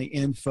Family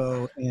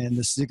info and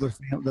the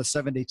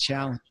 7-Day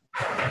Challenge,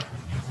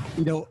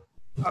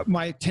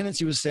 my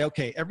tendency was to say,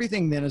 okay,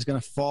 everything then is going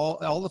to fall,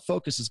 all the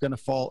focus is going to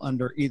fall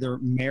under either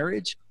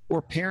marriage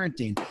or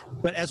parenting.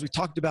 But as we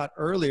talked about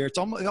earlier, it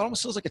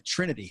almost feels like a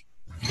trinity,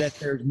 that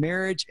there's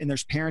marriage and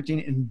there's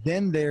parenting, and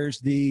then there's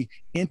the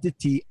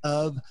entity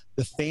of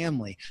the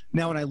family.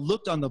 Now, when I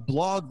looked on the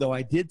blog, though,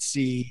 I did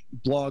see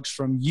blogs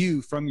from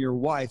your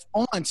wife,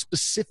 on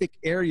specific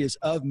areas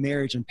of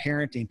marriage and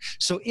parenting.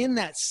 So in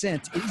that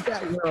sense, is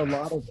that where a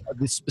lot of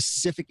the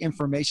specific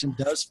information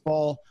does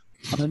fall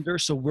under.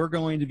 So we're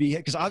going to be,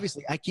 because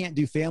obviously I can't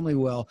do family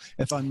well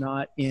if I'm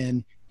not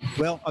in,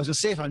 well, I was going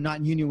to say if I'm not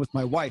in union with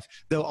my wife,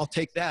 though I'll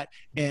take that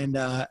and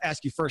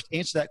ask you first,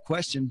 answer that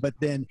question, but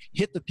then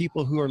hit the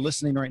people who are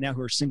listening right now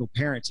who are single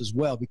parents as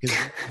well, because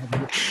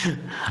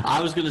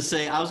I was going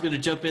to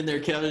jump in there,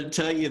 Kevin, and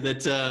tell you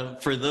that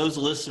for those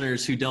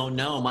listeners who don't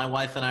know, my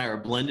wife and I are a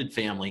blended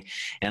family,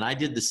 and I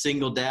did the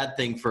single dad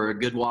thing for a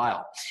good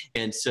while.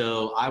 And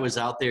so I was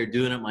out there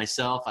doing it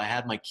myself. I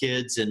had my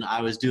kids, and I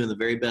was doing the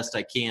very best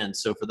I can.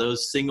 So for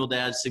those single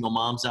dads, single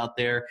moms out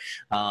there,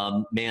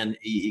 man,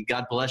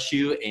 God bless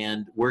you.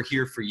 And we're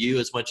here for you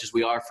as much as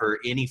we are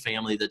for any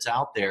family that's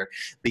out there,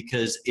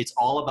 because it's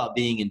all about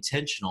being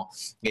intentional.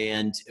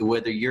 And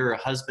whether you're a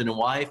husband and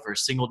wife or a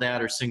single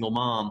dad or single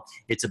mom,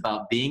 it's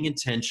about being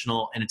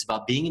intentional, and it's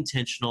about being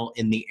intentional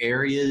in the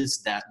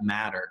areas that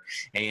matter.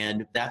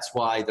 And that's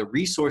why the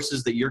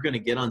resources that you're going to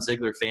get on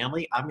Ziglar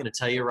Family, I'm going to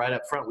tell you right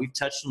up front, we've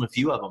touched on a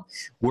few of them.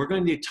 We're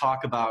going to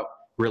talk about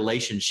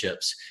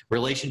relationships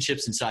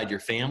inside your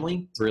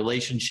family,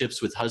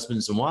 relationships with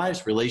husbands and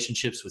wives,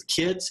 relationships with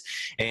kids.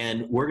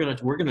 And we're going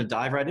to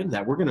dive right into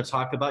that. We're going to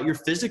talk about your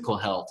physical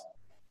health.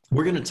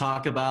 We're going to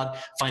talk about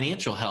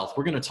financial health.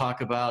 We're going to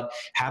talk about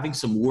having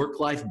some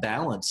work-life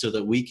balance so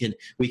that we can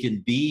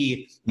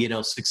be,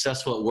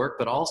 successful at work,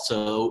 but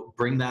also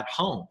bring that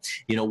home.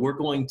 We're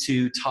going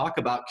to talk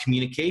about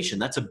communication.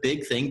 That's a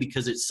big thing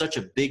because it's such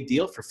a big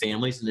deal for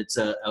families, and it's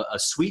a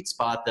sweet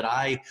spot that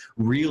I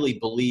really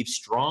believe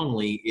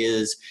strongly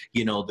is,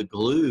 the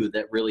glue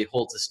that really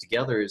holds us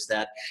together is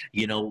that,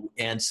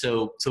 and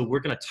so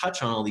we're going to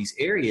touch on all these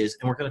areas,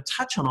 and we're going to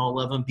touch on all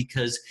of them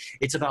because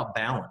it's about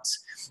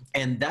balance.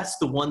 And that's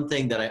the one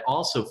thing that I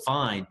also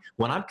find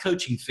when I'm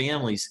coaching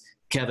families,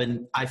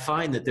 Kevin, I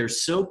find that they're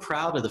so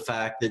proud of the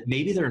fact that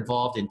maybe they're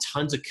involved in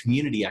tons of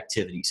community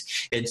activities.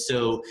 And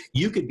so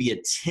you could be a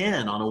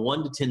 10 on a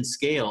 1 to 10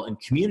 scale in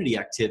community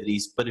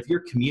activities, but if your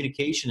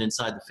communication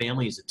inside the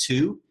family is a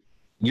 2,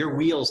 your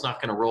wheel's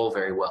not going to roll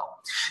very well.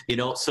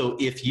 So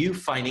if you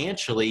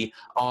financially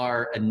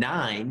are a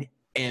 9,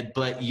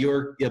 but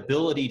your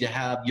ability to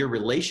have your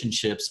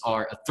relationships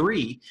are a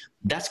 3,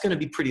 that's going to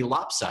be pretty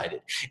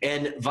lopsided.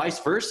 And vice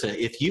versa.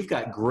 If you've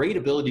got great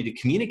ability to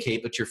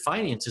communicate, but your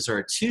finances are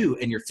a 2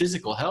 and your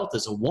physical health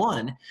is a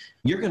 1,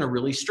 you're going to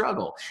really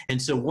struggle.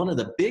 And so one of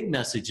the big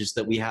messages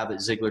that we have at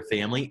Ziglar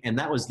Family, and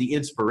that was the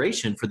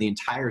inspiration for the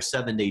entire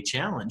 7-day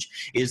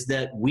challenge, is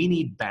that we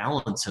need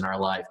balance in our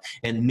life.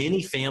 And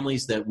many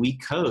families that we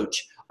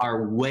coach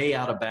are way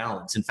out of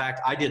balance. In fact,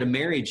 I did a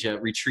marriage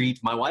retreat.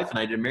 My wife and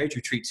I did a marriage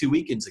retreat 2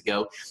 weekends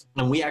ago,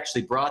 and we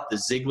actually brought the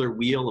Ziglar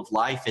Wheel of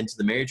Life into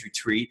the marriage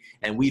retreat,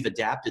 and we've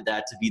adapted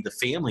that to be the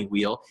family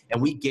wheel.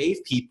 And we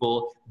gave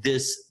people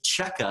this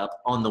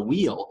checkup on the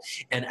wheel.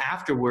 And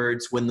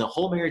afterwards, when the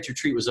whole marriage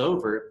retreat was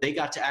over, they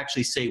got to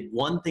actually say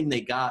one thing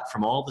they got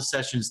from all the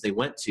sessions they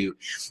went to.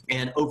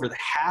 And over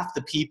half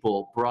the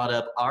people brought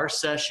up our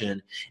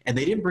session, and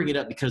they didn't bring it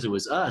up because it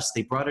was us.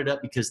 They brought it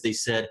up because they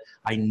said,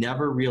 I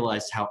never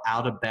realized how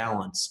out of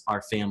balance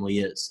our family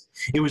is.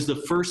 It was the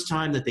first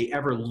time that they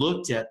ever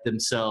looked at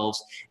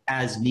themselves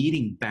as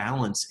needing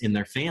balance in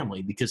their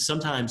family, because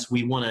sometimes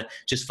we want to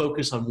just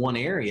focus on one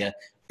area,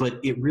 but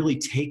it really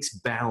takes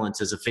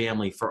balance as a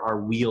family for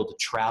our wheel to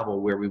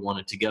travel where we want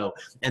it to go.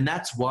 And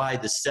that's why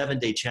the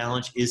 7-day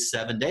challenge is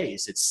 7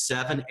 days. It's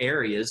 7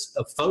 areas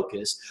of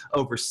focus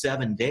over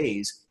 7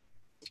 days,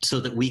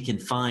 so that we can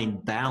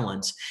find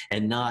balance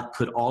and not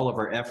put all of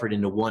our effort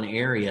into one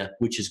area,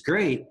 which is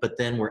great, but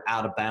then we're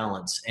out of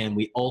balance and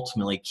we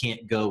ultimately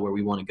can't go where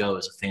we want to go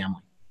as a family.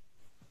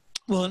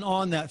 Well, and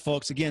on that,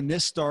 folks, again,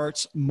 this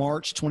starts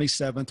March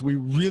 27th. We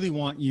really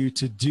want you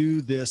to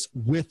do this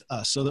with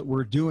us so that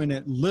we're doing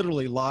it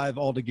literally live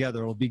all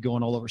together. It'll be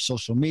going all over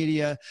social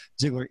media,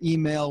 Ziglar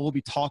email. We'll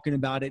be talking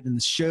about it in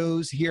the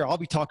shows here. I'll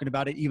be talking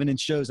about it even in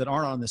shows that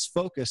aren't on this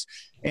focus.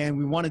 And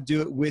we want to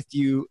do it with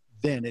you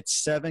then. It's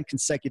 7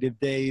 consecutive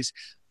days.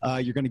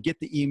 You're going to get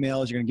the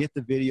emails, you're going to get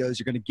the videos,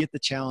 you're going to get the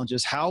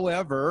challenges.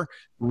 However,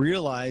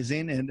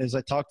 realizing, and as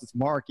I talked with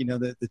Mark,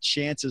 that the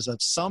chances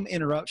of some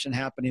interruption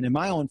happening in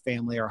my own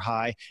family are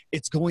high.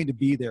 It's going to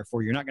be there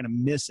for you. You're not going to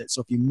miss it.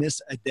 So if you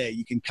miss a day,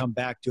 you can come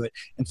back to it.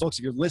 And folks,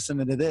 if you're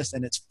listening to this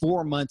and it's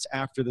 4 months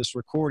after this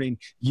recording,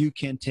 you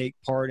can take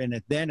part in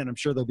it then. And I'm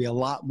sure there'll be a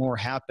lot more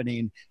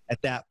happening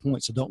at that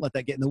point. So don't let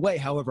that get in the way.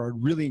 However,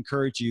 I'd really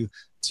encourage you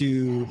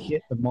to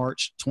hit the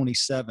March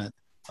 27th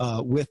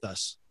with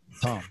us.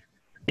 Tom.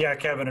 Yeah,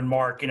 Kevin and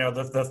Mark,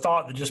 the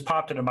thought that just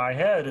popped into my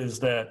head is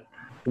that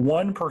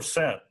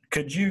 1%,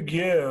 could you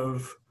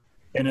give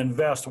and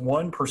invest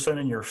 1%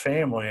 in your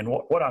family? And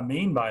what I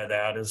mean by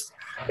that is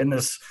in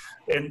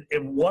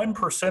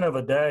 1% of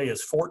a day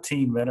is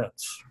 14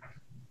 minutes.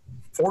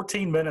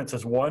 14 minutes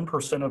is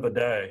 1% of a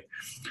day.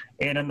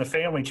 And in the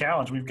family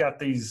challenge, we've got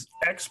these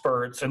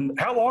experts. And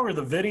how long are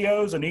the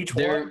videos in each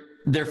one?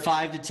 They're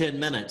 5 to 10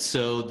 minutes.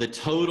 So the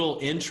total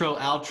intro,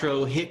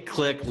 outro, hit,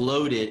 click,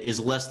 load it is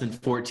less than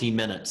 14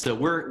 minutes. So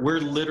we're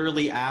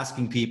literally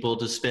asking people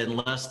to spend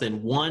less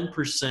than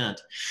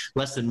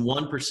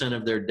 1%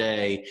 of their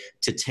day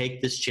to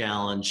take this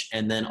challenge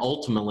and then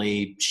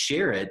ultimately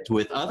share it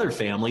with other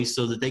families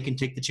so that they can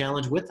take the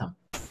challenge with them.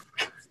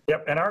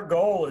 Yep, and our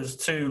goal is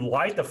to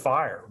light the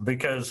fire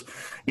because,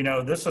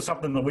 this is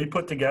something that we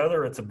put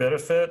together. It's a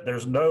benefit.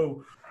 There's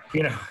no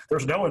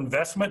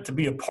investment to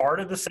be a part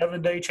of the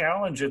 7-day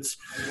challenge. It's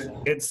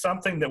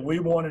something that we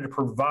wanted to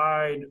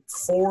provide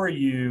for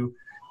you.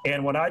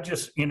 And when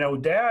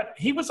Dad,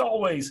 he was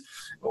always,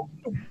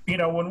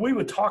 when we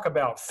would talk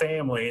about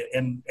family,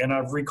 and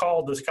I've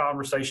recalled this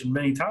conversation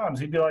many times,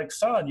 he'd be like,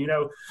 son,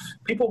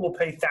 people will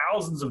pay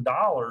thousands of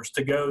dollars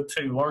to go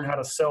to learn how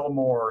to sell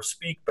more, or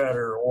speak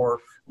better, or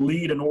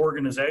lead an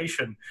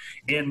organization.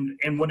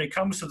 And when it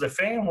comes to the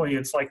family,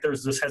 it's like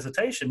there's this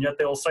hesitation, yet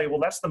they'll say, well,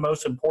 that's the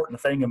most important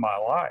thing in my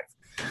life.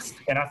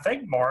 And I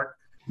think, Mark,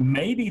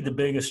 maybe the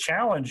biggest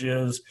challenge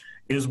is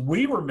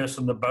we were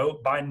missing the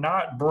boat by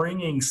not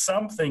bringing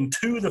something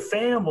to the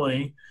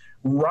family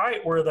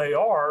right where they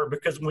are,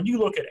 because when you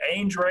look at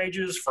age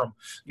ranges from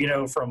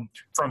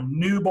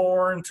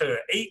newborn to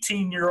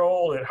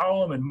 18-year-old at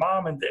home and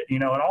mom and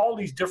all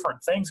these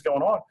different things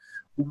going on,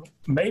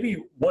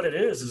 maybe what it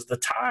is the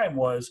time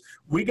was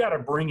we got to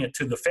bring it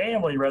to the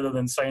family rather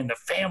than saying the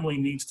family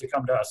needs to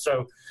come to us.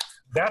 So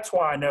that's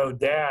why I know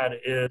Dad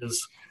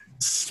is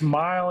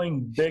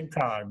smiling big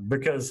time,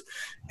 because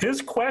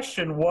his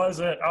question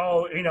wasn't,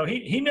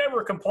 he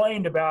never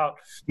complained about,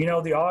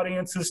 the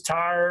audience is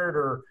tired,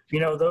 or,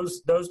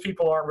 those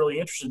people aren't really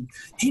interested.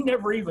 He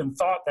never even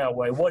thought that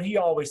way. What he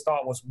always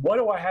thought was, what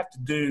do I have to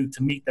do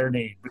to meet their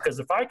need? Because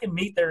if I can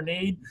meet their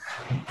need,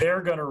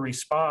 they're going to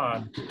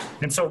respond.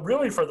 And so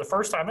really, for the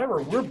first time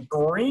ever, we're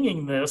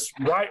bringing this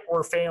right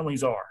where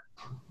families are.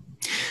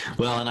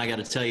 Well, and I got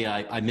to tell you,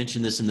 I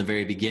mentioned this in the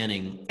very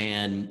beginning,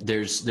 and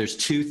there's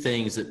two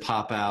things that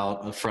pop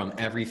out from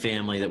every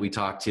family that we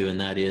talk to,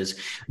 and that is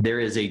there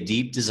is a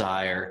deep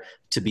desire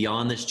to be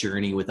on this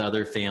journey with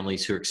other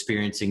families who are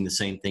experiencing the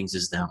same things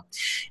as them.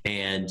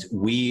 And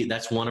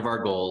that's one of our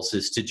goals,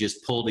 is to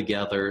just pull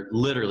together,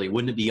 literally,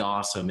 wouldn't it be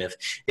awesome if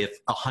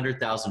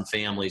 100,000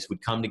 families would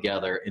come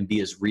together and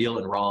be as real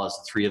and raw as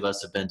the three of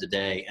us have been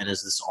today, and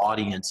as this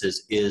audience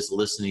is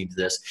listening to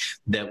this,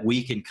 that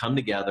we can come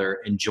together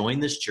and join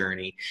this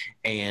journey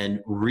and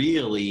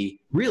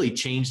really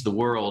change the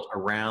world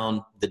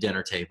around the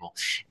dinner table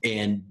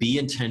and be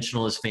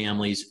intentional as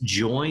families,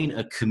 join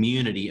a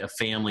community of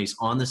families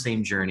on the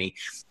same journey.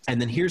 And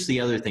then here's the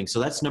other thing. So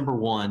that's number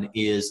one,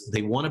 is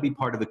they want to be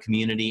part of a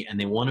community and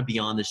they want to be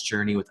on this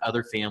journey with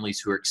other families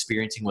who are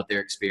experiencing what they're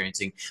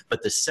experiencing.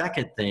 But the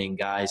second thing,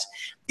 guys,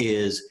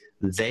 is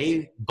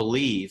they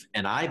believe,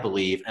 and I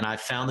believe, and I've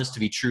found this to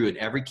be true in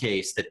every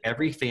case, that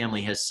every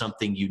family has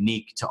something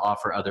unique to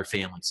offer other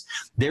families.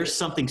 There's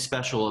something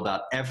special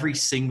about every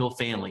single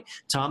family.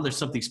 Tom, there's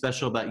something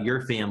special about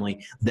your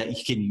family that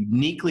can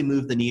uniquely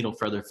move the needle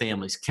for other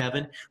families.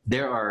 Kevin,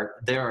 there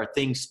are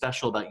things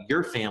special about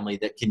your family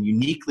that can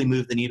uniquely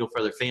move the needle for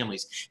other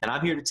families. And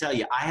I'm here to tell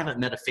you, I haven't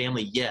met a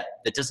family yet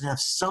that doesn't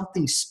have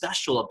something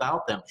special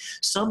about them,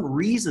 some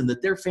reason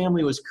that their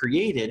family was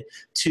created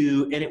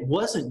to, and it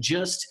wasn't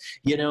just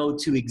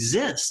to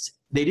exist.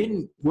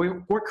 They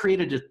weren't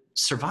created to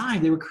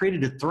survive. They were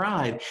created to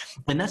thrive.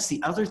 And that's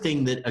the other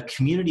thing that a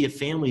community of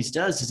families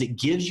does, is it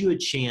gives you a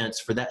chance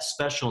for that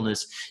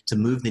specialness to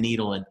move the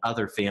needle in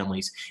other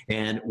families.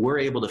 And we're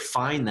able to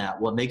find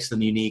what makes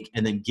them unique,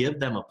 and then give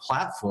them a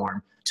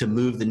platform to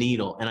move the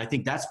needle. And I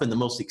think that's been the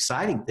most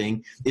exciting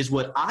thing, is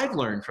what I've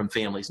learned from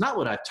families, not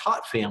what I've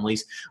taught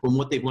families and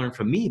what they've learned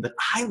from me, but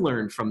I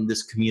learned from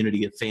this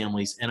community of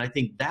families. And I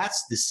think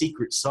that's the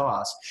secret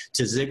sauce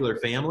to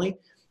Ziglar Family,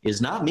 is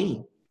not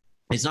me.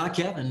 It's not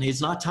Kevin. It's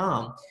not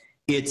Tom.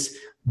 It's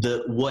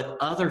what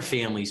other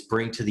families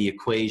bring to the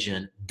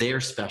equation, their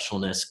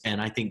specialness.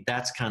 And I think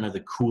that's kind of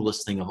the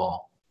coolest thing of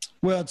all.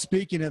 Well,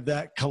 speaking of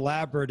that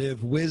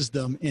collaborative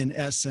wisdom, in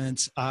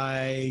essence,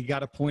 I got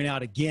to point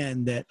out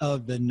again that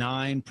of the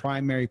 9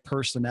 primary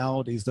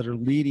personalities that are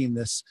leading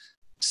this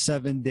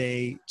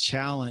 7-day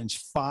challenge,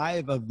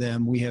 5 of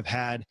them we have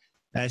had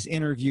as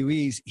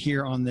interviewees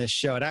here on this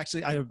show. And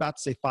actually, I'm about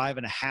to say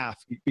 5.5,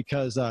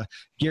 because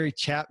Gary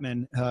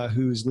Chapman,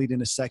 who's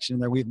leading a section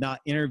there, we have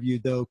not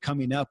interviewed, though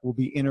coming up we'll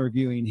be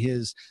interviewing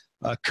his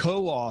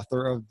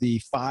co-author of the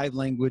 5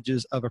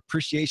 languages of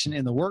appreciation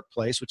in the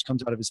workplace, which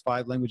comes out of his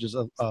 5 languages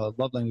of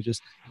love languages,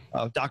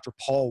 Dr.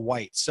 Paul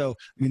White. So,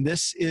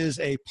 this is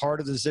a part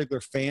of the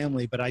Ziglar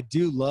family, but I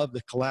do love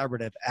the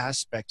collaborative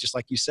aspect. Just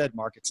like you said,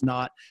 Mark, it's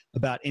not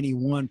about any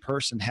one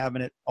person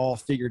having it all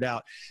figured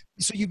out.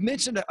 So you've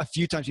mentioned a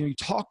few times, you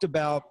talked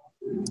about,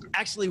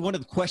 actually, one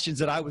of the questions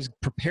that I was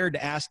prepared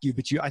to ask you,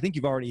 but I think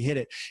you've already hit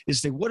it,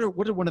 is what are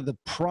one of the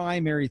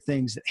primary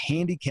things that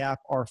handicap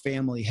our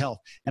family health?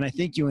 And I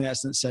think you, in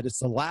essence, said it's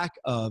the lack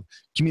of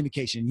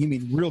communication. You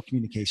mean real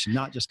communication,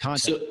 not just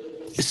content.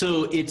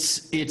 So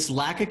it's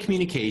lack of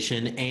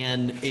communication,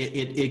 and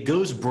it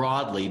goes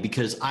broadly,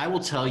 because I will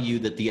tell you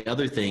that the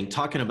other thing,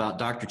 talking about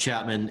Dr.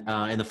 Chapman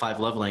and the 5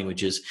 love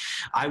languages,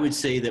 I would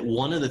say that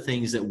one of the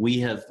things that we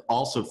have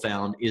also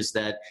found is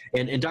that,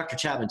 and Dr.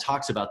 Chapman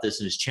talks about this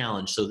in his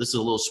challenge, so this is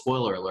a little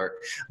spoiler alert,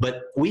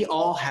 but we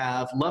all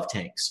have love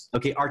tanks.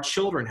 Okay, our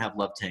children have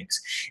love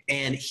tanks,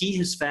 and he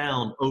has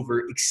found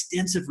over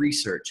extensive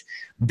research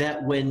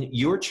that when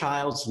your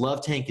child's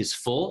love tank is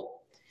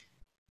full,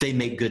 they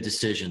make good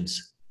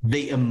decisions.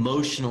 They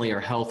emotionally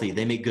are healthy.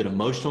 They make good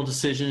emotional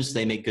decisions.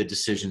 They make good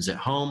decisions at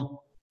home.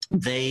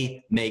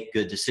 They make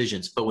good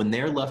decisions. But when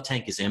their love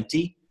tank is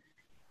empty,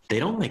 they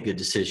don't make good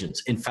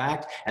decisions. In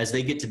fact, as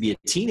they get to be a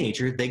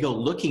teenager, they go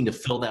looking to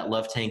fill that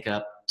love tank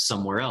up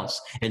somewhere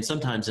else, and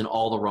sometimes in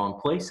all the wrong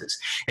places.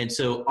 And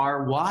so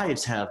our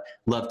wives have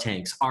love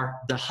tanks.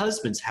 The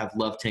husbands have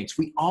love tanks.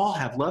 We all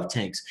have love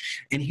tanks.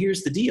 And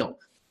here's the deal.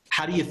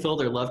 How do you fill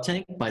their love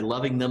tank? By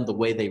loving them the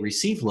way they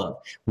receive love.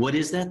 What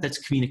is that? That's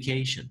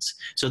communications.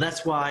 So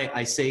that's why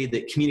I say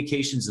that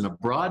communications in a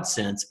broad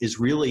sense is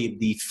really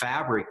the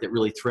fabric that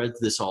really threads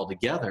this all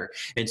together.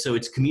 And so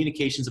it's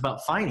communications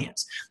about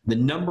finance. The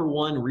number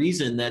one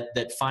reason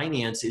that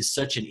finance is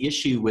such an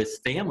issue with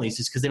families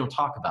is because they don't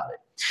talk about it.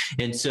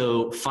 And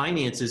so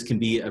finances can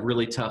be a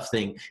really tough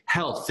thing.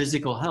 Health,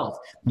 physical health.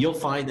 You'll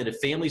find that if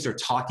families are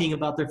talking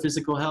about their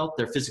physical health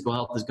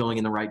is going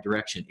in the right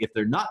direction. If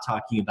they're not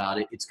talking about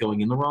it, it's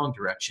going in the wrong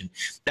direction.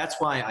 That's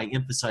why I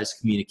emphasize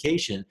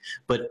communication.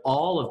 But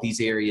all of these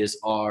areas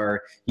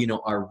are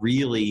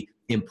really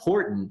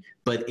important,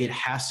 but it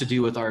has to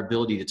do with our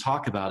ability to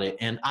talk about it.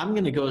 And I'm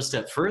going to go a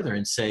step further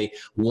and say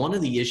one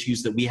of the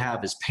issues that we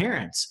have as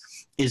parents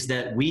is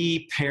that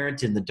we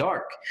parent in the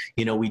dark.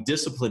 We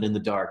discipline in the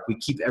dark. We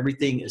keep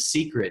everything a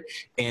secret.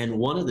 And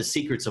one of the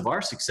secrets of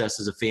our success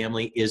as a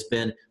family has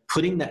been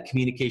putting that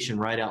communication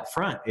right out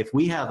front. If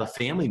we have a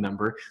family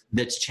member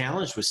that's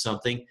challenged with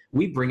something,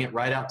 we bring it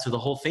right out to the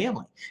whole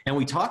family and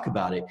we talk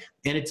about it.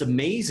 And it's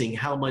amazing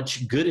how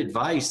much good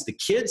advice the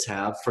kids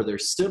have for their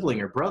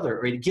sibling or brother,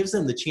 or it gives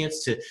them the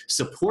chance to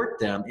support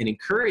them and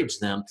encourage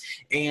them.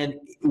 And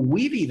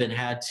we've even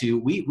had to,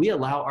 we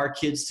allow our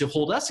kids to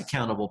hold us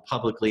accountable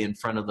publicly in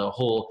front of the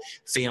whole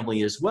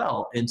family as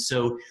well. And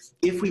so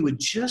if we would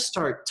just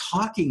start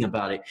talking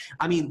about it,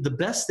 I mean, the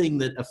best thing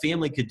that a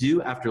family could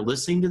do after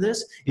listening to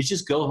this is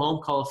just go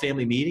home, call a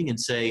family meeting and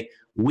say,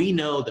 we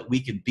know that we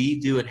can be,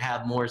 do, and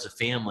have more as a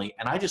family.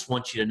 And I just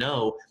want you to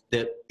know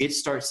that it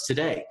starts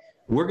today.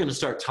 We're going to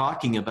start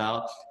talking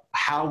about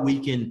how we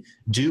can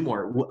do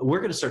more. We're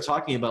going to start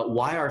talking about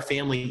why our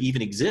family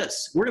even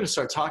exists. We're going to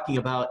start talking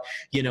about,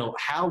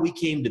 how we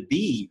came to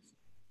be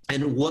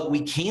and what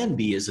we can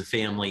be as a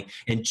family.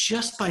 And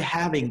just by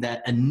having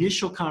that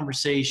initial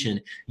conversation,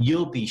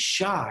 you'll be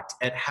shocked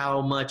at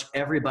how much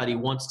everybody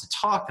wants to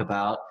talk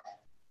about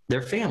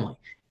their family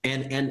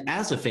and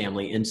as a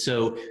family. And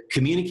so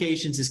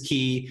communications is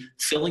key.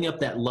 Filling up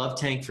that love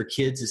tank for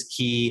kids is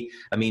key.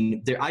 I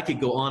mean, I could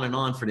go on and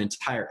on for an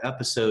entire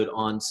episode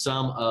on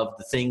some of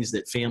the things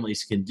that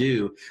families can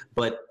do,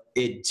 but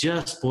it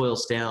just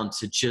boils down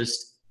to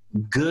just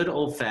good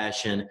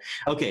old-fashioned.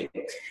 Okay,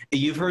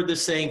 you've heard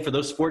this saying, for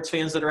those sports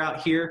fans that are out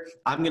here,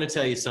 I'm going to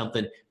tell you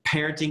something.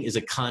 Parenting is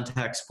a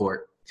contact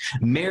sport.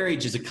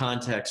 Marriage is a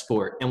contact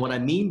sport. And what I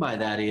mean by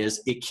that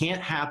is it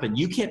can't happen.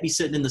 You can't be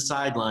sitting in the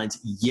sidelines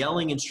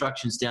yelling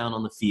instructions down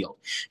on the field.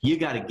 You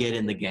got to get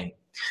in the game.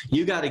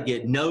 You got to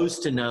get nose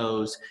to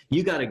nose.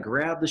 You got to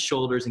grab the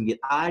shoulders and get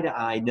eye to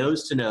eye,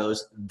 nose to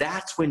nose.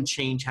 That's when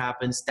change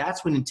happens.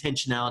 That's when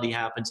intentionality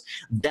happens.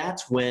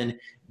 That's when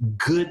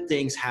good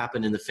things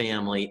happen in the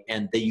family,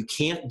 and that you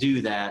can't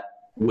do that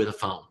with a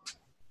phone.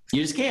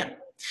 You just can't.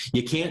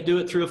 You can't do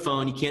it through a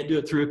phone. You can't do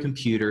it through a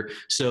computer.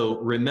 So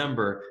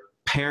remember,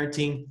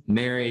 parenting,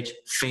 marriage,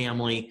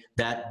 family,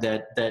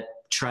 that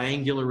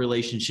triangular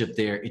relationship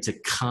there, it's a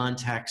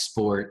contact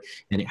sport,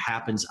 and it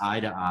happens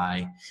eye to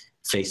eye,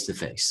 face to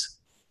face.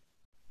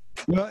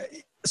 Well,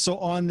 so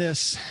on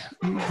this,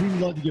 we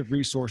love to give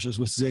resources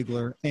with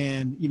Ziglar,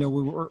 and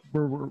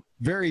we're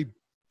very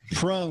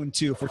prone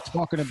to, if we're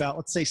talking about,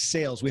 let's say,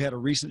 sales. We had a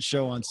recent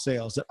show on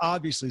sales that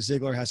obviously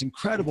Ziglar has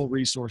incredible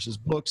resources,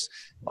 books,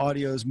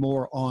 audios,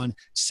 more on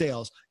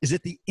sales. Is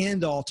it the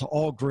end all to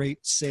all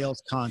great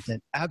sales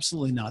content?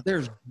 Absolutely not.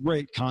 There's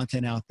great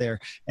content out there.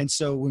 And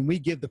so when we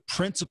give the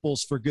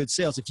principles for good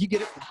sales, if you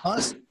get it from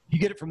us, you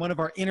get it from one of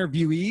our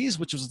interviewees,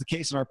 which was the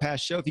case in our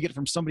past show. If you get it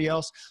from somebody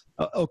else,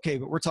 okay,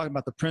 but we're talking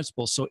about the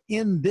principles. So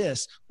in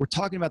this, we're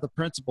talking about the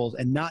principles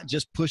and not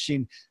just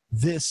pushing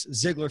this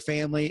Ziglar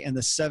Family and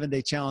the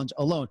 7-day challenge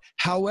alone.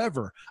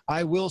 However,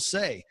 I will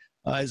say,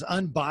 as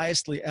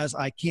unbiasedly as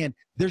I can,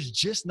 there's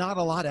just not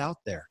a lot out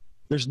there.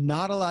 There's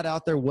not a lot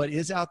out there. What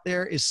is out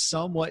there is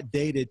somewhat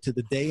dated to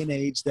the day and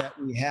age that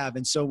we have.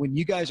 And so when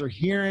you guys are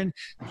hearing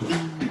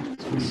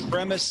the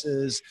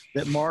premises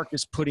that Mark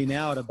is putting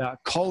out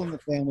about calling the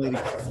family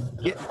to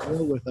get in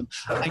the with them,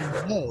 I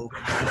know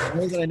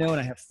that I know, and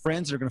I have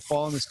friends that are going to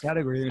fall in this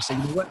category. They're going to say,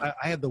 you know what,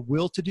 I have the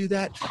will to do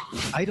that.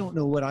 I don't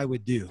know what I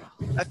would do.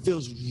 That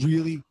feels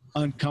really,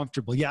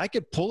 uncomfortable. Yeah, I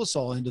could pull us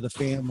all into the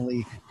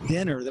family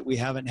dinner that we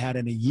haven't had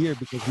in a year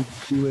because we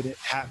do it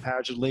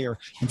haphazardly or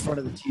in front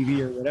of the TV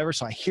or whatever.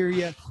 So I hear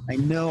you. I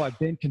know I've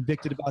been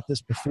convicted about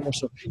this before.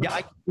 So yeah,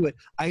 I can do it.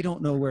 I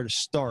don't know where to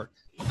start.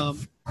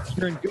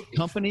 You're in good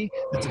company.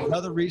 That's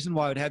another reason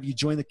why I would have you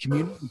join the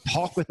community and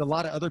talk with a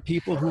lot of other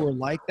people who are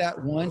like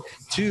that. One,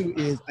 two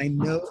is I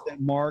know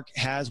that Mark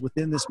has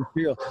within this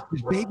material,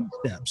 there's baby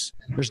steps.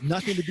 There's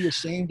nothing to be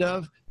ashamed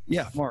of.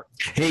 Yeah, Mark.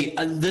 Hey,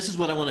 this is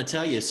what I want to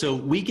tell you. So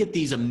we get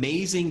these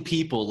amazing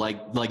people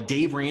like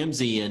Dave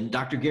Ramsey and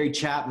Dr. Gary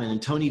Chapman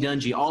and Tony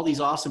Dungy, all these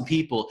awesome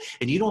people.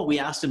 And you know what we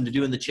asked them to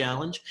do in the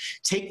challenge?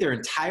 Take their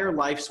entire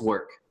life's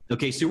work.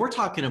 Okay, so we're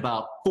talking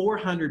about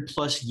 400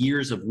 plus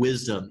years of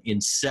wisdom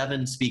in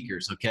 7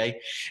 speakers, okay?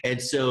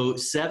 And so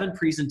 7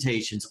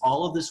 presentations,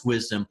 all of this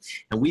wisdom.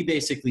 And we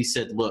basically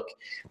said, look,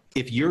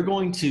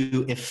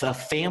 if a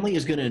family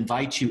is going to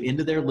invite you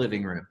into their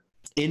living room,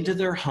 into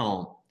their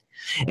home,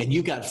 and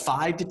you got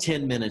 5 to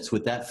 10 minutes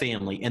with that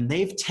family, and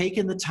they've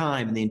taken the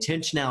time and the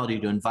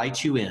intentionality to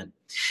invite you in,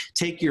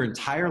 take your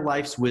entire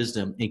life's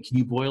wisdom, and can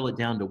you boil it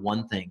down to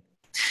one thing?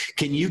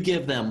 Can you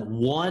give them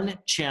one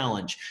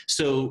challenge?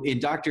 So in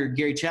Dr.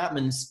 Gary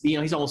Chapman's,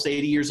 he's almost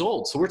 80 years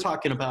old. So we're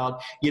talking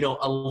about,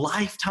 a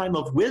lifetime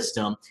of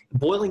wisdom,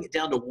 boiling it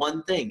down to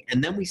one thing.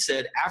 And then we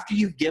said, after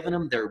you've given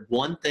them their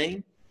one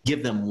thing,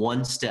 give them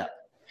one step.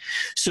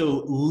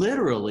 So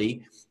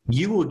literally,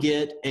 you will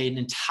get an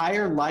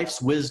entire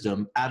life's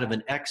wisdom out of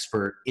an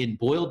expert in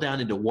boiled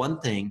down into one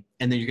thing,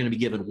 and then you're going to be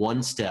given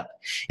one step.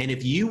 And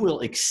if you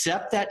will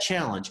accept that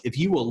challenge, if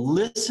you will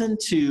listen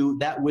to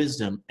that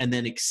wisdom and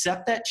then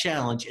accept that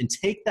challenge and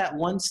take that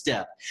one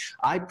step,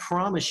 I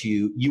promise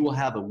you, you will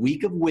have a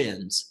week of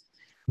wins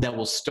that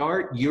will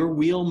start your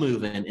wheel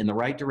moving in the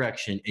right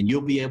direction, and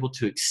you'll be able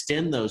to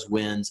extend those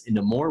wins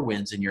into more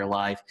wins in your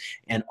life,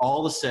 and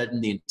all of a sudden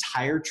the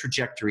entire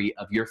trajectory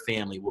of your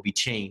family will be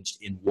changed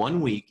in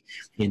 1 week,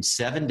 in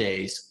 7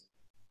 days.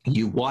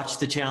 You watch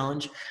the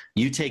challenge,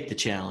 you take the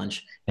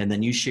challenge, and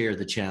then you share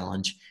the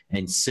challenge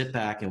and sit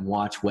back and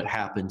watch what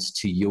happens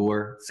to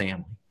your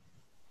family.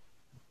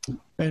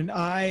 And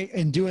I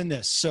am doing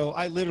this. So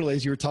I literally,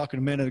 as you were talking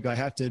a minute ago, I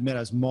have to admit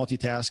I was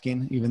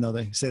multitasking, even though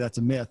they say that's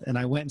a myth. And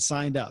I went and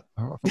signed up.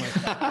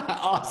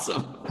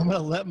 Awesome. I'm going to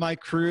let my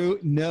crew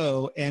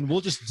know, and we'll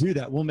just do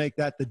that. We'll make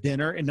that the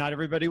dinner, and not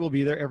everybody will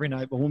be there every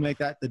night, but we'll make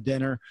that the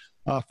dinner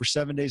for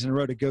 7 days in a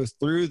row to go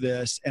through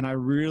this. And I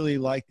really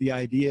like the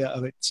idea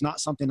of it. It's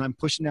not something I'm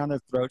pushing down their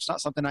throat. It's not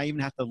something I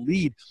even have to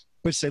lead,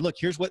 but say, look,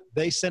 here's what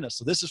they sent us.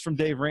 So this is from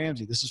Dave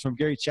Ramsey. This is from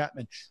Gary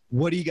Chapman.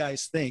 What do you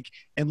guys think?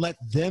 And let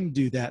them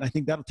do that. And I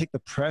think that'll take the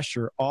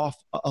pressure off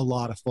a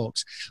lot of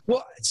folks.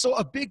 Well, so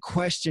a big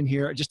question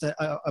here, just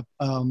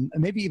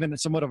maybe even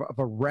somewhat of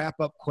a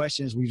wrap-up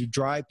question as we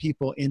drive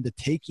people into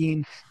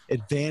taking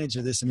advantage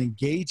of this and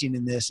engaging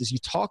in this, is you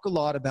talk a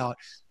lot about,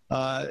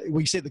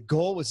 we say the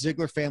goal with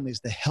Ziglar Family is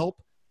to help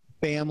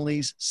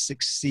families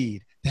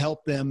succeed, to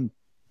help them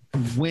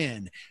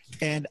win.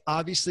 And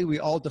obviously we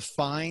all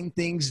define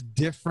things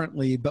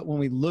differently, but when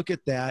we look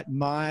at that,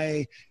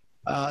 my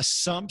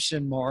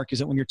assumption, Mark, is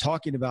that when you're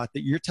talking about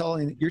that, you're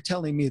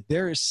telling me that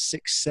there is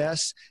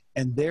success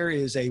and there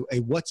is a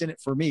what's in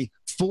it for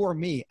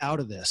me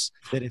out of this,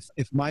 that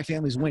if my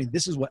family's winning,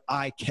 this is what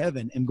I,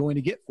 Kevin, am going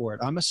to get for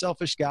it. I'm a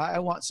selfish guy. I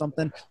want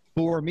something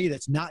for me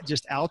that's not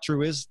just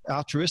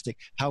altruistic.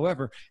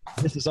 However,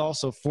 this is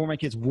also for my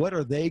kids. What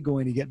are they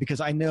going to get? Because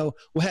I know,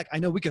 well, heck, I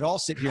know we could all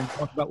sit here and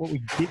talk about what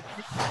we did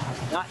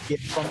not get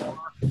from our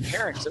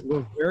parents that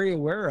we're very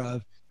aware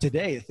of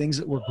today, the things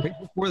that we're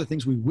grateful for, the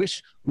things we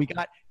wish we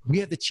got. We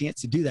have the chance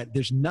to do that.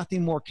 There's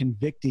nothing more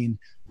convicting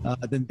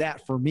than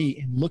that for me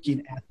in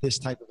looking at this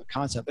type of a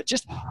concept. But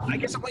just, I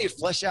guess I want you to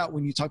flesh out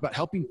when you talk about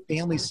helping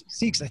families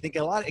succeed. I think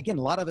a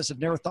lot of us have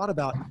never thought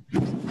about,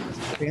 what does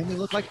family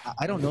look like?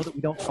 I don't know that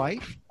we don't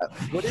fight.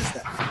 What is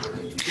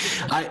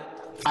that?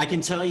 I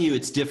can tell you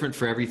it's different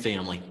for every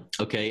family.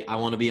 Okay. I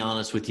want to be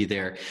honest with you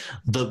there.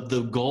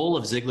 The goal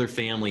of Ziglar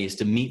Family is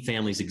to meet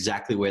families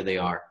exactly where they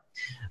are.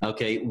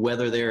 Okay,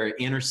 whether they're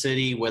inner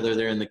city, whether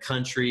they're in the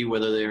country,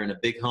 whether they're in a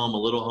big home, a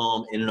little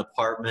home, in an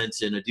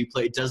apartment, in a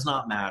duplex, it does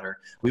not matter.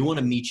 We want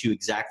to meet you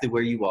exactly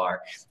where you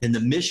are. And the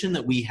mission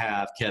that we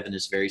have, Kevin,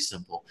 is very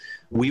simple.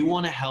 We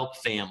want to help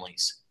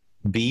families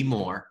be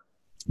more,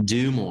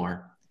 do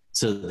more,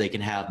 so that they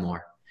can have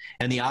more.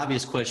 And the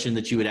obvious question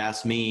that you would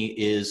ask me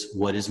is,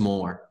 what is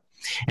more?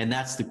 And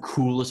that's the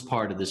coolest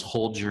part of this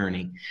whole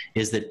journey,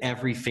 is that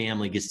every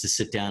family gets to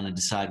sit down and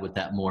decide what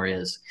that more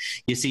is.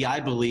 You see, I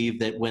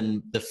believe that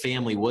when the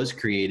family was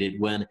created,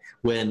 when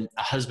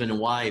a husband and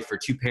wife or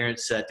two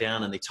parents sat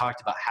down and they talked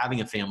about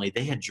having a family,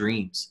 they had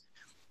dreams.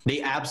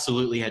 They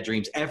absolutely had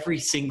dreams. Every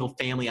single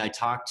family I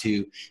talk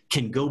to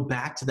can go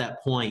back to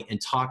that point and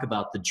talk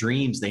about the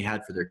dreams they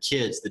had for their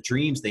kids, the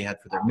dreams they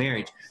had for their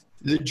marriage,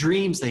 the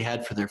dreams they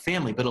had for their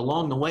family. But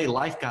along the way,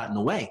 life got in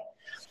the way.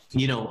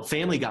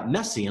 family got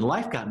messy and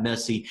life got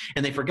messy,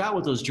 and they forgot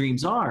what those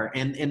dreams are.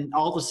 And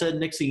all of a sudden,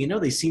 next thing you know,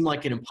 they seem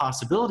like an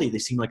impossibility. They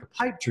seem like a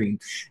pipe dream.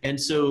 And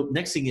so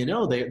next thing you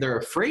know, they're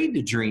afraid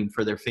to dream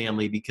for their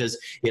family because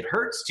it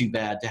hurts too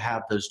bad to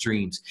have those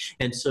dreams.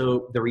 And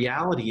so the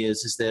reality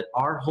is that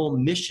our whole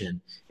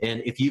mission,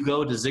 and if you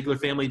go to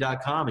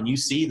ZiglarFamily.com and you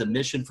see the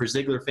mission for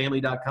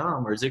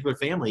ZiglarFamily.com or Ziglar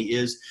Family,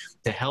 is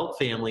to help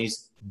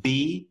families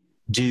be,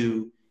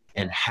 do,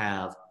 and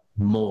have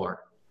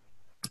more.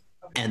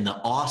 And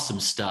the awesome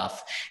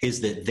stuff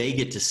is that they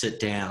get to sit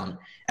down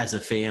as a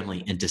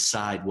family and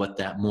decide what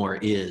that more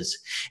is.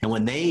 And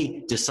when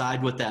they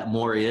decide what that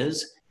more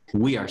is,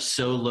 we are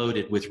so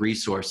loaded with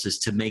resources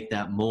to make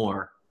that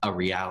more a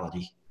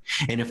reality.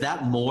 And if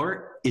that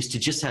more is to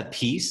just have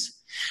peace,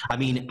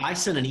 I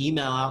sent an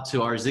email out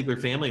to our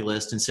Ziglar family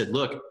list and said,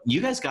 look,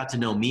 you guys got to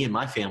know me and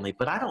my family,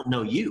 but I don't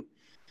know you.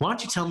 Why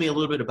don't you tell me a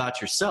little bit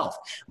about yourself?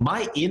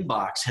 My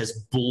inbox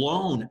has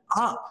blown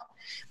up.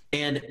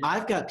 And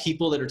I've got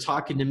people that are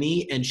talking to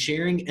me and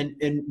sharing,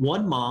 and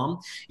one mom,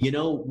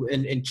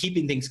 and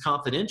keeping things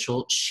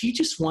confidential, she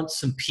just wants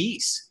some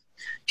peace.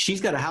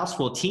 She's got a house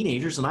full of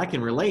teenagers, and I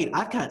can relate.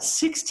 I've got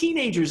 6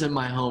 teenagers in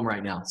my home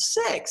right now.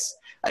 6.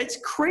 It's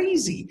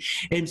crazy.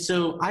 And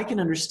so I can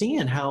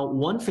understand how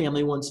one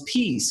family wants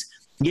peace,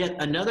 yet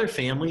another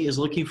family is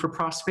looking for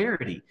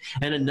prosperity.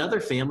 And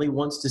another family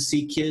wants to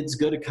see kids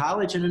go to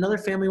college, and another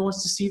family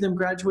wants to see them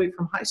graduate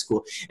from high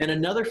school. And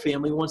another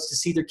family wants to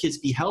see their kids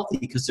be healthy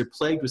because they're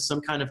plagued with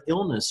some kind of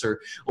illness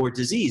or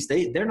disease.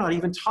 They're not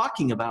even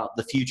talking about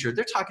the future.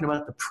 They're talking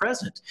about the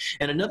present.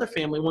 And another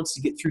family wants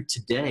to get through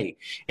today.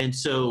 And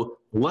so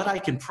what I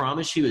can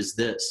promise you is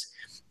this: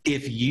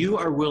 if you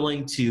are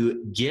willing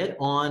to get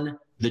on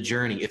the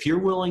journey, if you're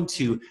willing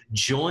to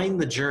join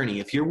the journey,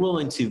 if you're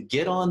willing to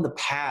get on the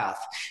path,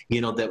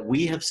 that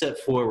we have set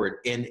forward,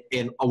 and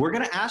we're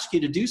going to ask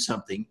you to do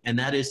something, and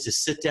that is to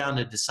sit down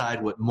and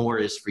decide what more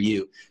is for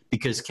you.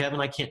 Because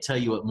Kevin, I can't tell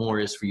you what more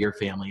is for your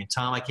family, and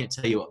Tom, I can't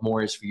tell you what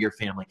more is for your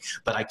family,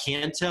 but I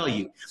can tell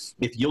you,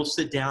 if you'll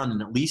sit down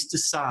and at least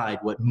decide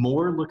what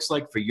more looks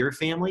like for your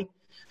family,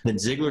 then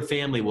Ziglar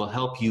Family will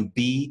help you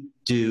be,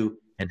 do,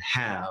 and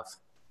have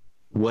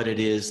what it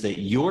is that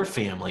your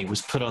family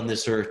was put on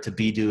this earth to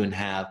be, do, and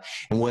have,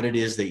 and what it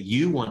is that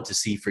you want to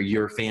see for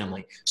your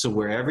family. So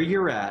wherever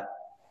you're at,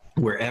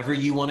 wherever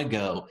you want to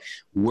go,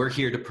 we're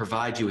here to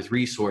provide you with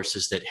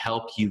resources that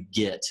help you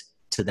get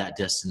to that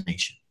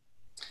destination.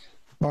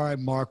 All right,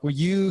 Mark, when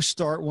you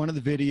start one of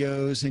the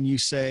videos and you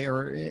say,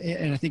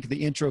 and I think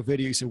the intro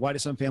video, you say, why do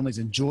some families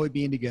enjoy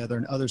being together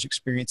and others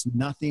experience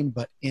nothing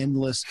but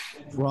endless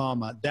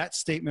drama? That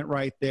statement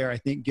right there, I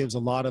think, gives a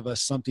lot of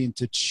us something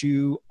to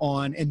chew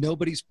on. And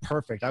nobody's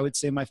perfect. I would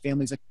say my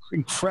family's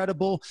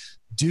incredible.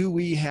 Do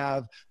we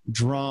have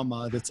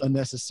drama that's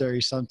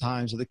unnecessary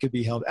sometimes, or that could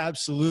be helped?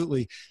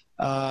 Absolutely.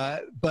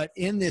 But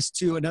in this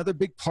too, another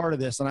big part of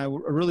this, and I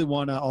really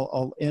want to,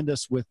 I'll end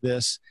us with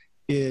this,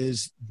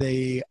 is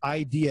the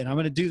idea, and I'm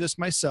going to do this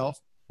myself.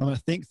 I'm going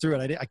to think through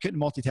it. I couldn't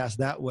multitask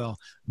that well,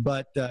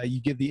 but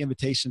you give the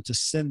invitation to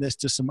send this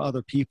to some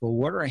other people.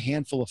 What are a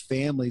handful of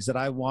families that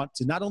I want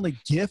to not only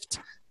gift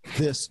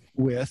this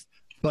with,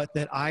 but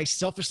that I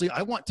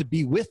want to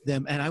be with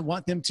them, and I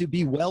want them to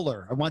be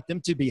weller. I want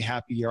them to be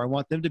happier. I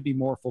want them to be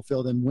more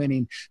fulfilled and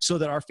winning, so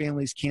that our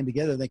families can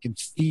together, they can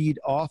feed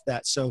off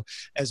that. So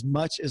as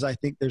much as I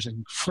think there's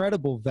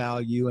incredible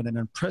value and an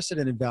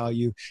unprecedented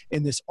value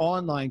in this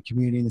online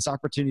community and this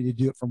opportunity to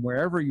do it from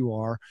wherever you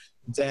are,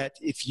 that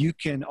if you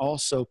can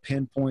also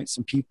pinpoint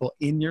some people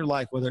in your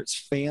life, whether it's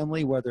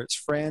family, whether it's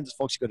friends,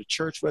 folks you go to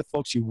church with,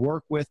 folks you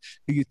work with,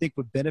 who you think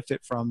would benefit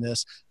from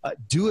this,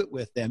 do it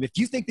with them. If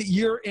you think that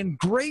you're in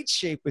great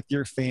shape with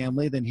your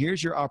family, then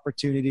here's your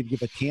opportunity to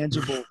give a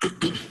tangible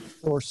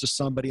resource to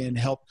somebody and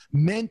help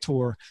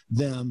mentor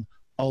them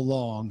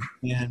along.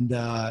 And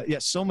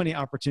so many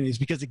opportunities,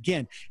 because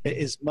again,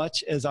 as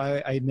much as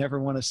I never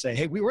want to say,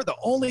 hey, we were the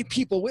only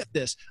people with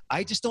this,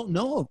 I just don't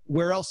know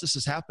where else this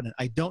is happening.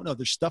 I don't know.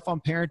 There's stuff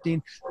on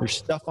parenting, there's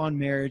stuff on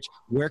marriage.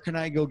 Where can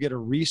I go get a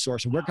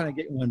resource? And where can I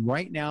get one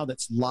right now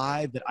that's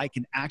live, that I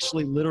can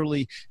actually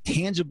literally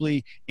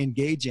tangibly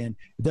engage in?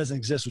 It doesn't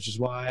exist, which is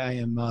why I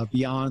am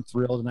beyond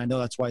thrilled. And I know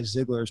that's why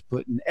Ziglar is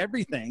putting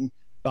everything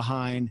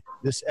behind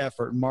this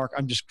effort. Mark,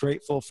 I'm just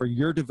grateful for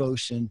your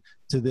devotion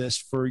to this,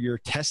 for your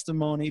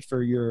testimony,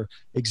 for your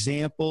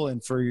example,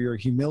 and for your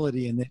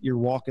humility, and that you're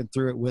walking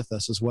through it with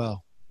us as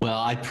well. Well,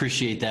 I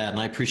appreciate that, and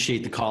I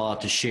appreciate the call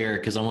out to share,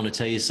 because I want to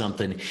tell you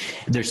something.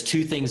 There's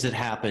 2 things that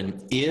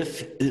happen.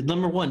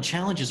 Number one,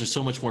 challenges are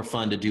so much more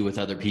fun to do with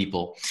other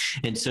people.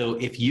 And so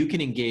if you can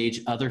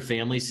engage other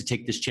families to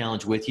take this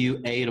challenge with you,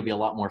 it'll be a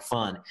lot more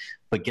fun.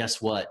 But guess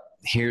what?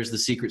 Here's the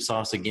secret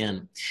sauce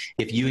again.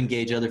 If you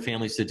engage other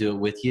families to do it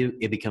with you,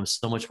 it becomes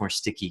so much more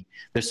sticky.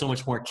 There's so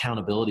much more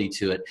accountability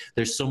to it.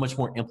 There's so much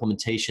more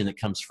implementation that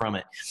comes from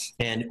it.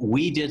 And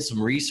we did some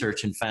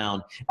research and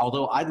found,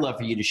 although I'd love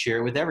for you to share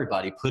it with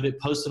everybody,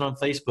 post it on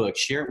Facebook,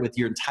 share it with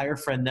your entire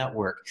friend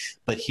network.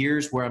 But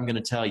here's where I'm going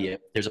to tell you,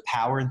 there's a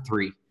power in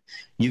 3.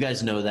 You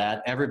guys know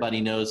that. Everybody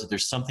knows that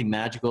there's something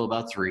magical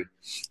about 3.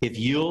 If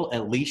you'll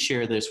at least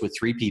share this with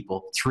 3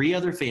 people, 3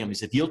 other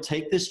families, if you'll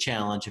take this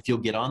challenge, if you'll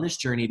get on this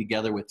journey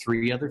together with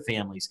 3 other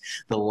families,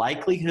 the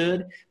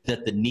likelihood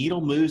that the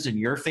needle moves in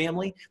your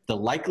family, the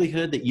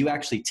likelihood that you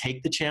actually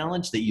take the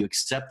challenge, that you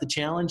accept the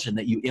challenge, and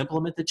that you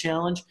implement the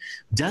challenge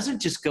doesn't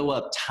just go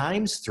up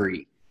times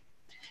 3.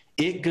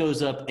 It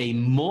goes up a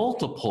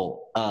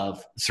multiple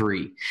of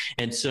 3.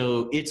 And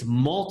so it's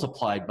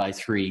multiplied by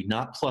 3,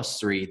 not plus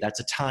 3.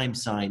 That's a time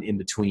sign in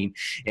between.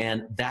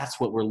 And that's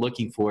what we're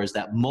looking for, is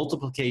that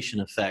multiplication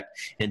effect.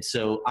 And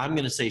so I'm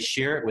going to say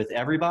share it with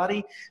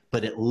everybody,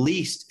 but at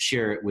least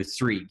share it with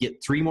 3.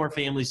 Get 3 more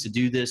families to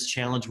do this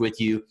challenge with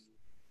you,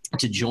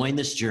 to join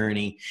this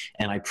journey,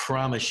 and I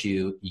promise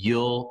you,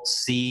 you'll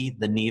see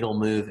the needle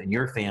move in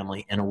your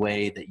family in a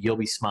way that you'll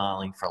be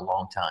smiling for a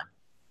long time.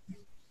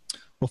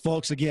 Well,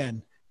 folks,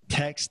 again,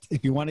 text,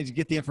 if you wanted to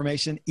get the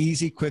information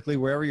easy, quickly,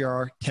 wherever you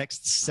are,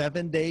 text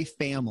 7-Day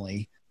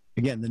Family.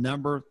 Again, the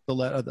number, the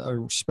letter,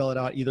 or spell it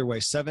out either way,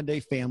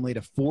 7-Day Family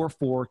to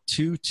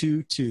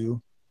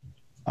 44222.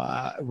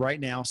 Right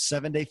now,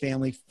 7-Day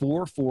Family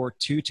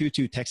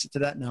 44222. Text it to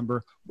that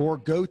number, or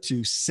go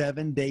to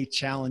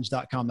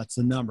 7daychallenge.com. That's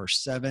the number,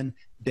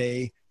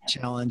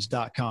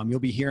 7daychallenge.com. You'll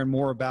be hearing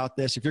more about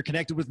this. If you're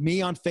connected with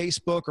me on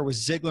Facebook or with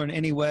Ziglar in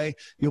any way,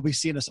 you'll be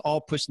seeing us all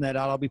pushing that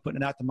out. I'll be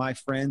putting it out to my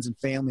friends and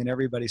family and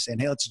everybody, saying,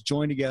 hey, let's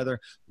join together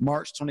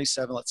March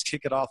 27. Let's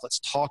kick it off. Let's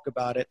talk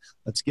about it.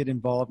 Let's get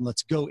involved, and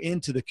let's go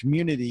into the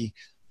community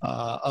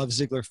of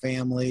Ziglar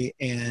Family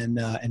and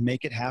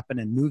make it happen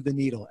and move the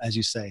needle, as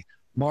you say.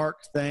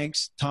 Mark,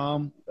 thanks.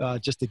 Tom,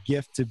 just a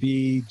gift to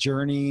be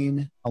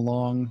journeying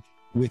along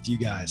with you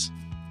guys.